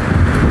lunch meat,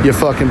 you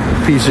fucking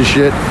piece of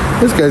shit.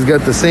 This guy's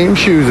got the same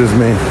shoes as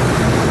me.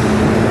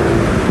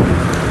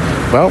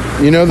 Well,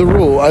 you know the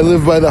rule. I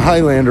live by the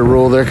Highlander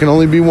rule. There can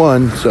only be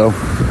one, so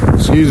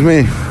excuse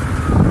me.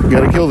 You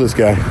got to kill this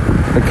guy.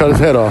 I cut his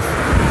head off.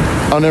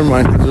 Oh, never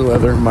mind. These are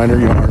leather. Mine are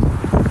yarn.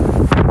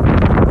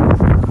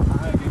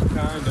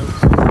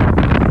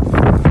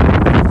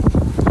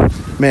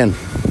 Man,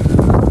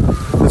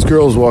 this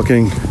girl's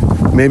walking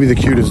maybe the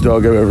cutest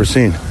dog I've ever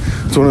seen.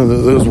 It's one of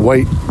those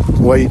white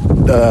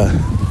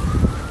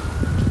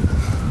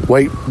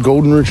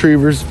golden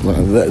retrievers.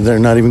 They're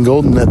not even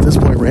golden at this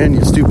point, Rand,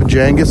 you stupid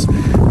Jangus.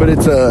 But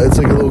it's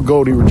like a little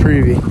Goldie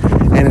Retrievy,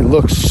 and it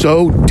looks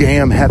so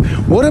damn happy.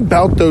 What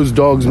about those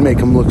dogs make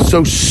them look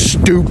so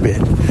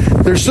stupid?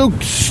 They're so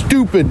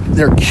stupid.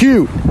 They're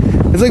cute.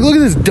 It's like, look at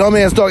this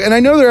dumbass dog. And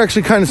I know they're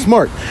actually kind of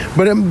smart,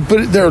 but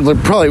they're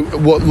probably,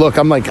 well, look,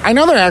 I'm like, I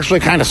know they're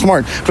actually kind of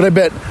smart, but I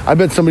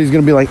bet somebody's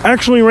going to be like,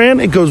 actually, Rand,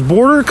 it goes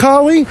Border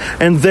Collie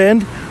and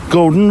then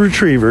Golden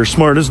Retriever,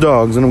 smartest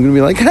dogs. And I'm going to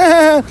be like,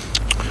 ha.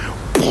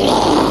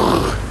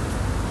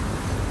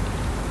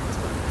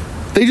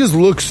 They just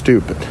look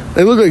stupid.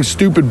 They look like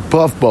stupid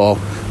puffball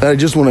that I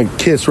just want to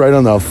kiss right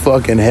on the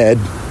fucking head.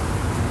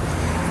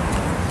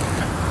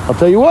 I'll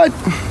tell you what.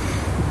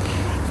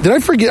 Did I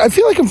forget? I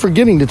feel like I'm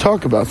forgetting to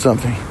talk about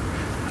something.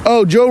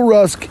 Oh, Joe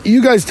Rusk.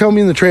 You guys tell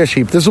me in the trash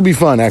heap. This will be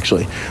fun,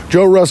 actually.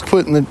 Joe Rusk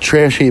put in the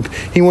trash heap.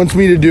 He wants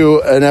me to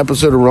do an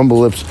episode of Rumble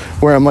Lips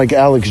where I'm like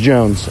Alex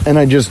Jones and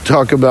I just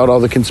talk about all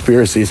the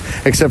conspiracies,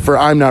 except for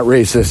I'm not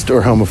racist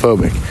or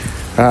homophobic.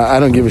 I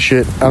don't give a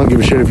shit. I don't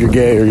give a shit if you're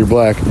gay or you're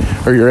black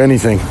or you're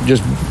anything.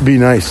 Just be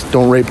nice.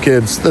 Don't rape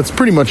kids. That's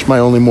pretty much my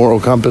only moral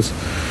compass.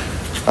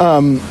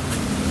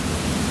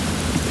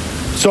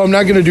 So I'm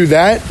not going to do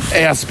that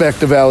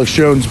aspect of Alex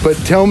Jones, but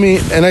tell me,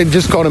 and I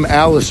just called him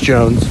Alice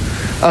Jones.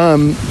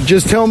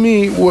 Just tell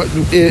me what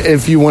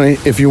if you want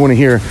to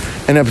hear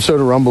an episode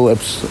of Rumble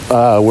Lips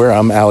where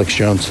I'm Alex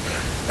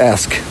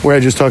Jones-esque, where I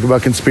just talk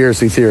about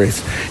conspiracy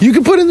theories. You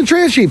can put in the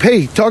trash heap.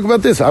 Hey, talk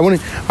about this. I want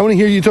to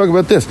hear you talk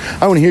about this.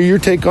 I want to hear your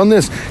take on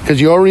this,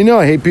 because you already know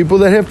I hate people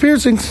that have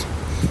piercings.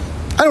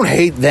 I don't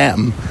hate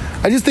them.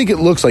 I just think it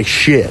looks like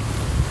shit.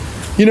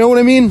 You know what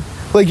I mean?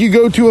 Like, you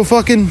go to a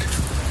fucking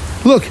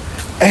look.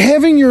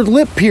 Having your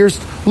lip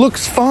pierced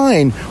looks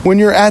fine when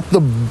you're at the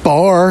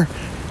bar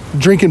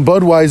drinking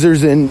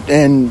Budweisers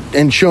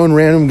and showing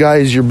random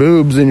guys your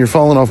boobs and you're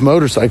falling off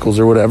motorcycles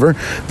or whatever.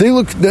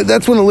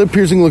 That's when a lip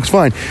piercing looks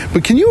fine.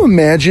 But can you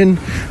imagine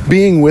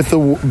being with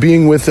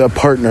a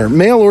partner,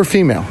 male or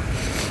female?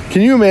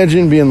 Can you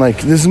imagine being like,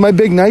 this is my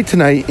big night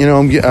tonight. You know,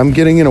 I'm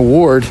getting an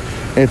award.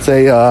 It's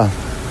a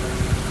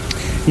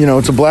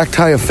black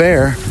tie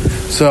affair.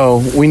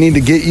 So we need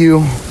to get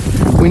you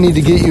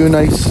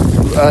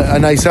a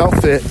nice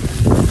outfit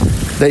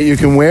that you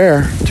can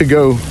wear to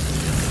go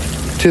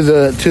to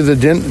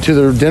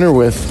the dinner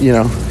with, you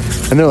know.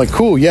 And they're like,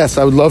 cool, yes,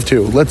 I would love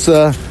to. Let's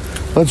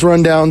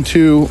run down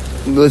to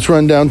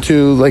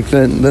like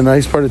the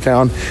nice part of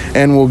town,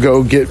 and we'll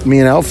go get me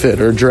an outfit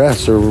or a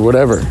dress or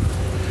whatever.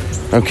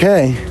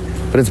 Okay,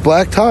 but it's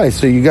black tie,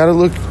 so you got to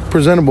look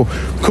presentable.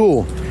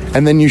 Cool.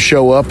 And then you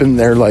show up and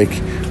they're like,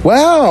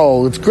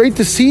 wow, it's great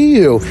to see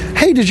you.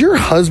 Hey, did your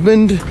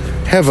husband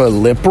have a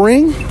lip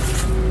ring?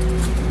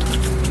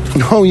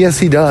 Oh, yes,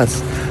 he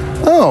does.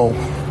 Oh,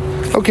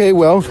 okay,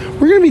 well,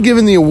 we're going to be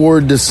giving the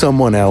award to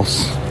someone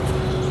else.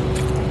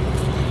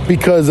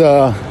 Because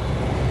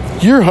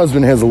your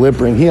husband has a lip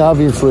ring. He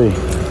obviously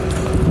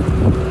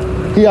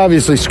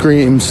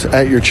screams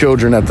at your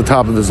children at the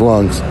top of his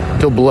lungs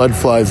till blood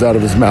flies out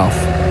of his mouth.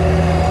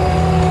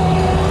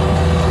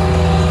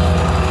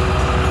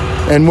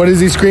 And what does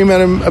he scream at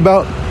him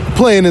about?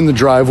 Playing in the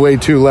driveway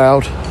too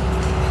loud.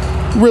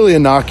 Really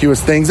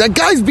innocuous things. That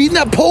guy's beating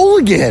that pole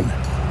again.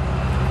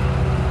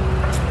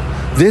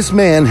 This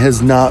man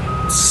has not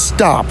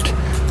stopped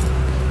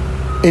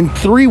in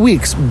 3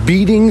 weeks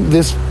beating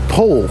this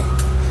pole.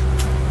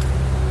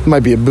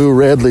 Might be a Boo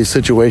Radley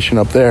situation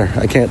up there.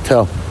 I can't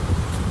tell.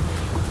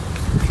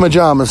 My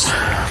pajamas.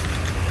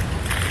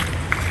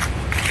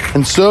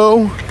 And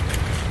so,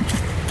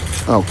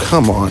 oh,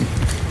 come on.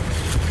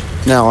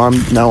 Now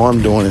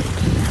I'm doing it.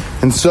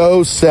 And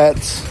so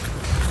sets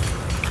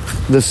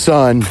the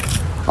sun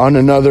on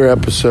another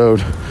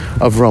episode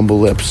of Rumble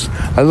Lips.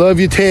 I love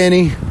you,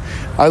 Tanny.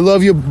 I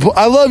love you,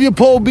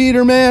 pole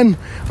beater, man.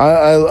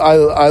 I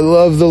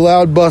love the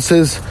loud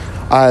buses.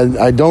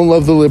 I don't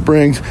love the lip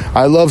rings.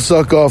 I love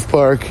Suck Off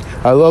Park.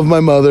 I love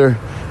my mother.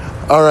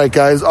 All right,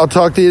 guys. I'll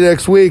talk to you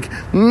next week.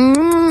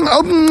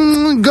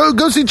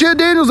 Go see Chad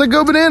Daniels at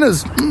Go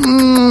Bananas.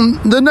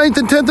 The 9th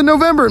and 10th of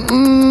November.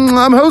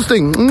 I'm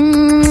hosting.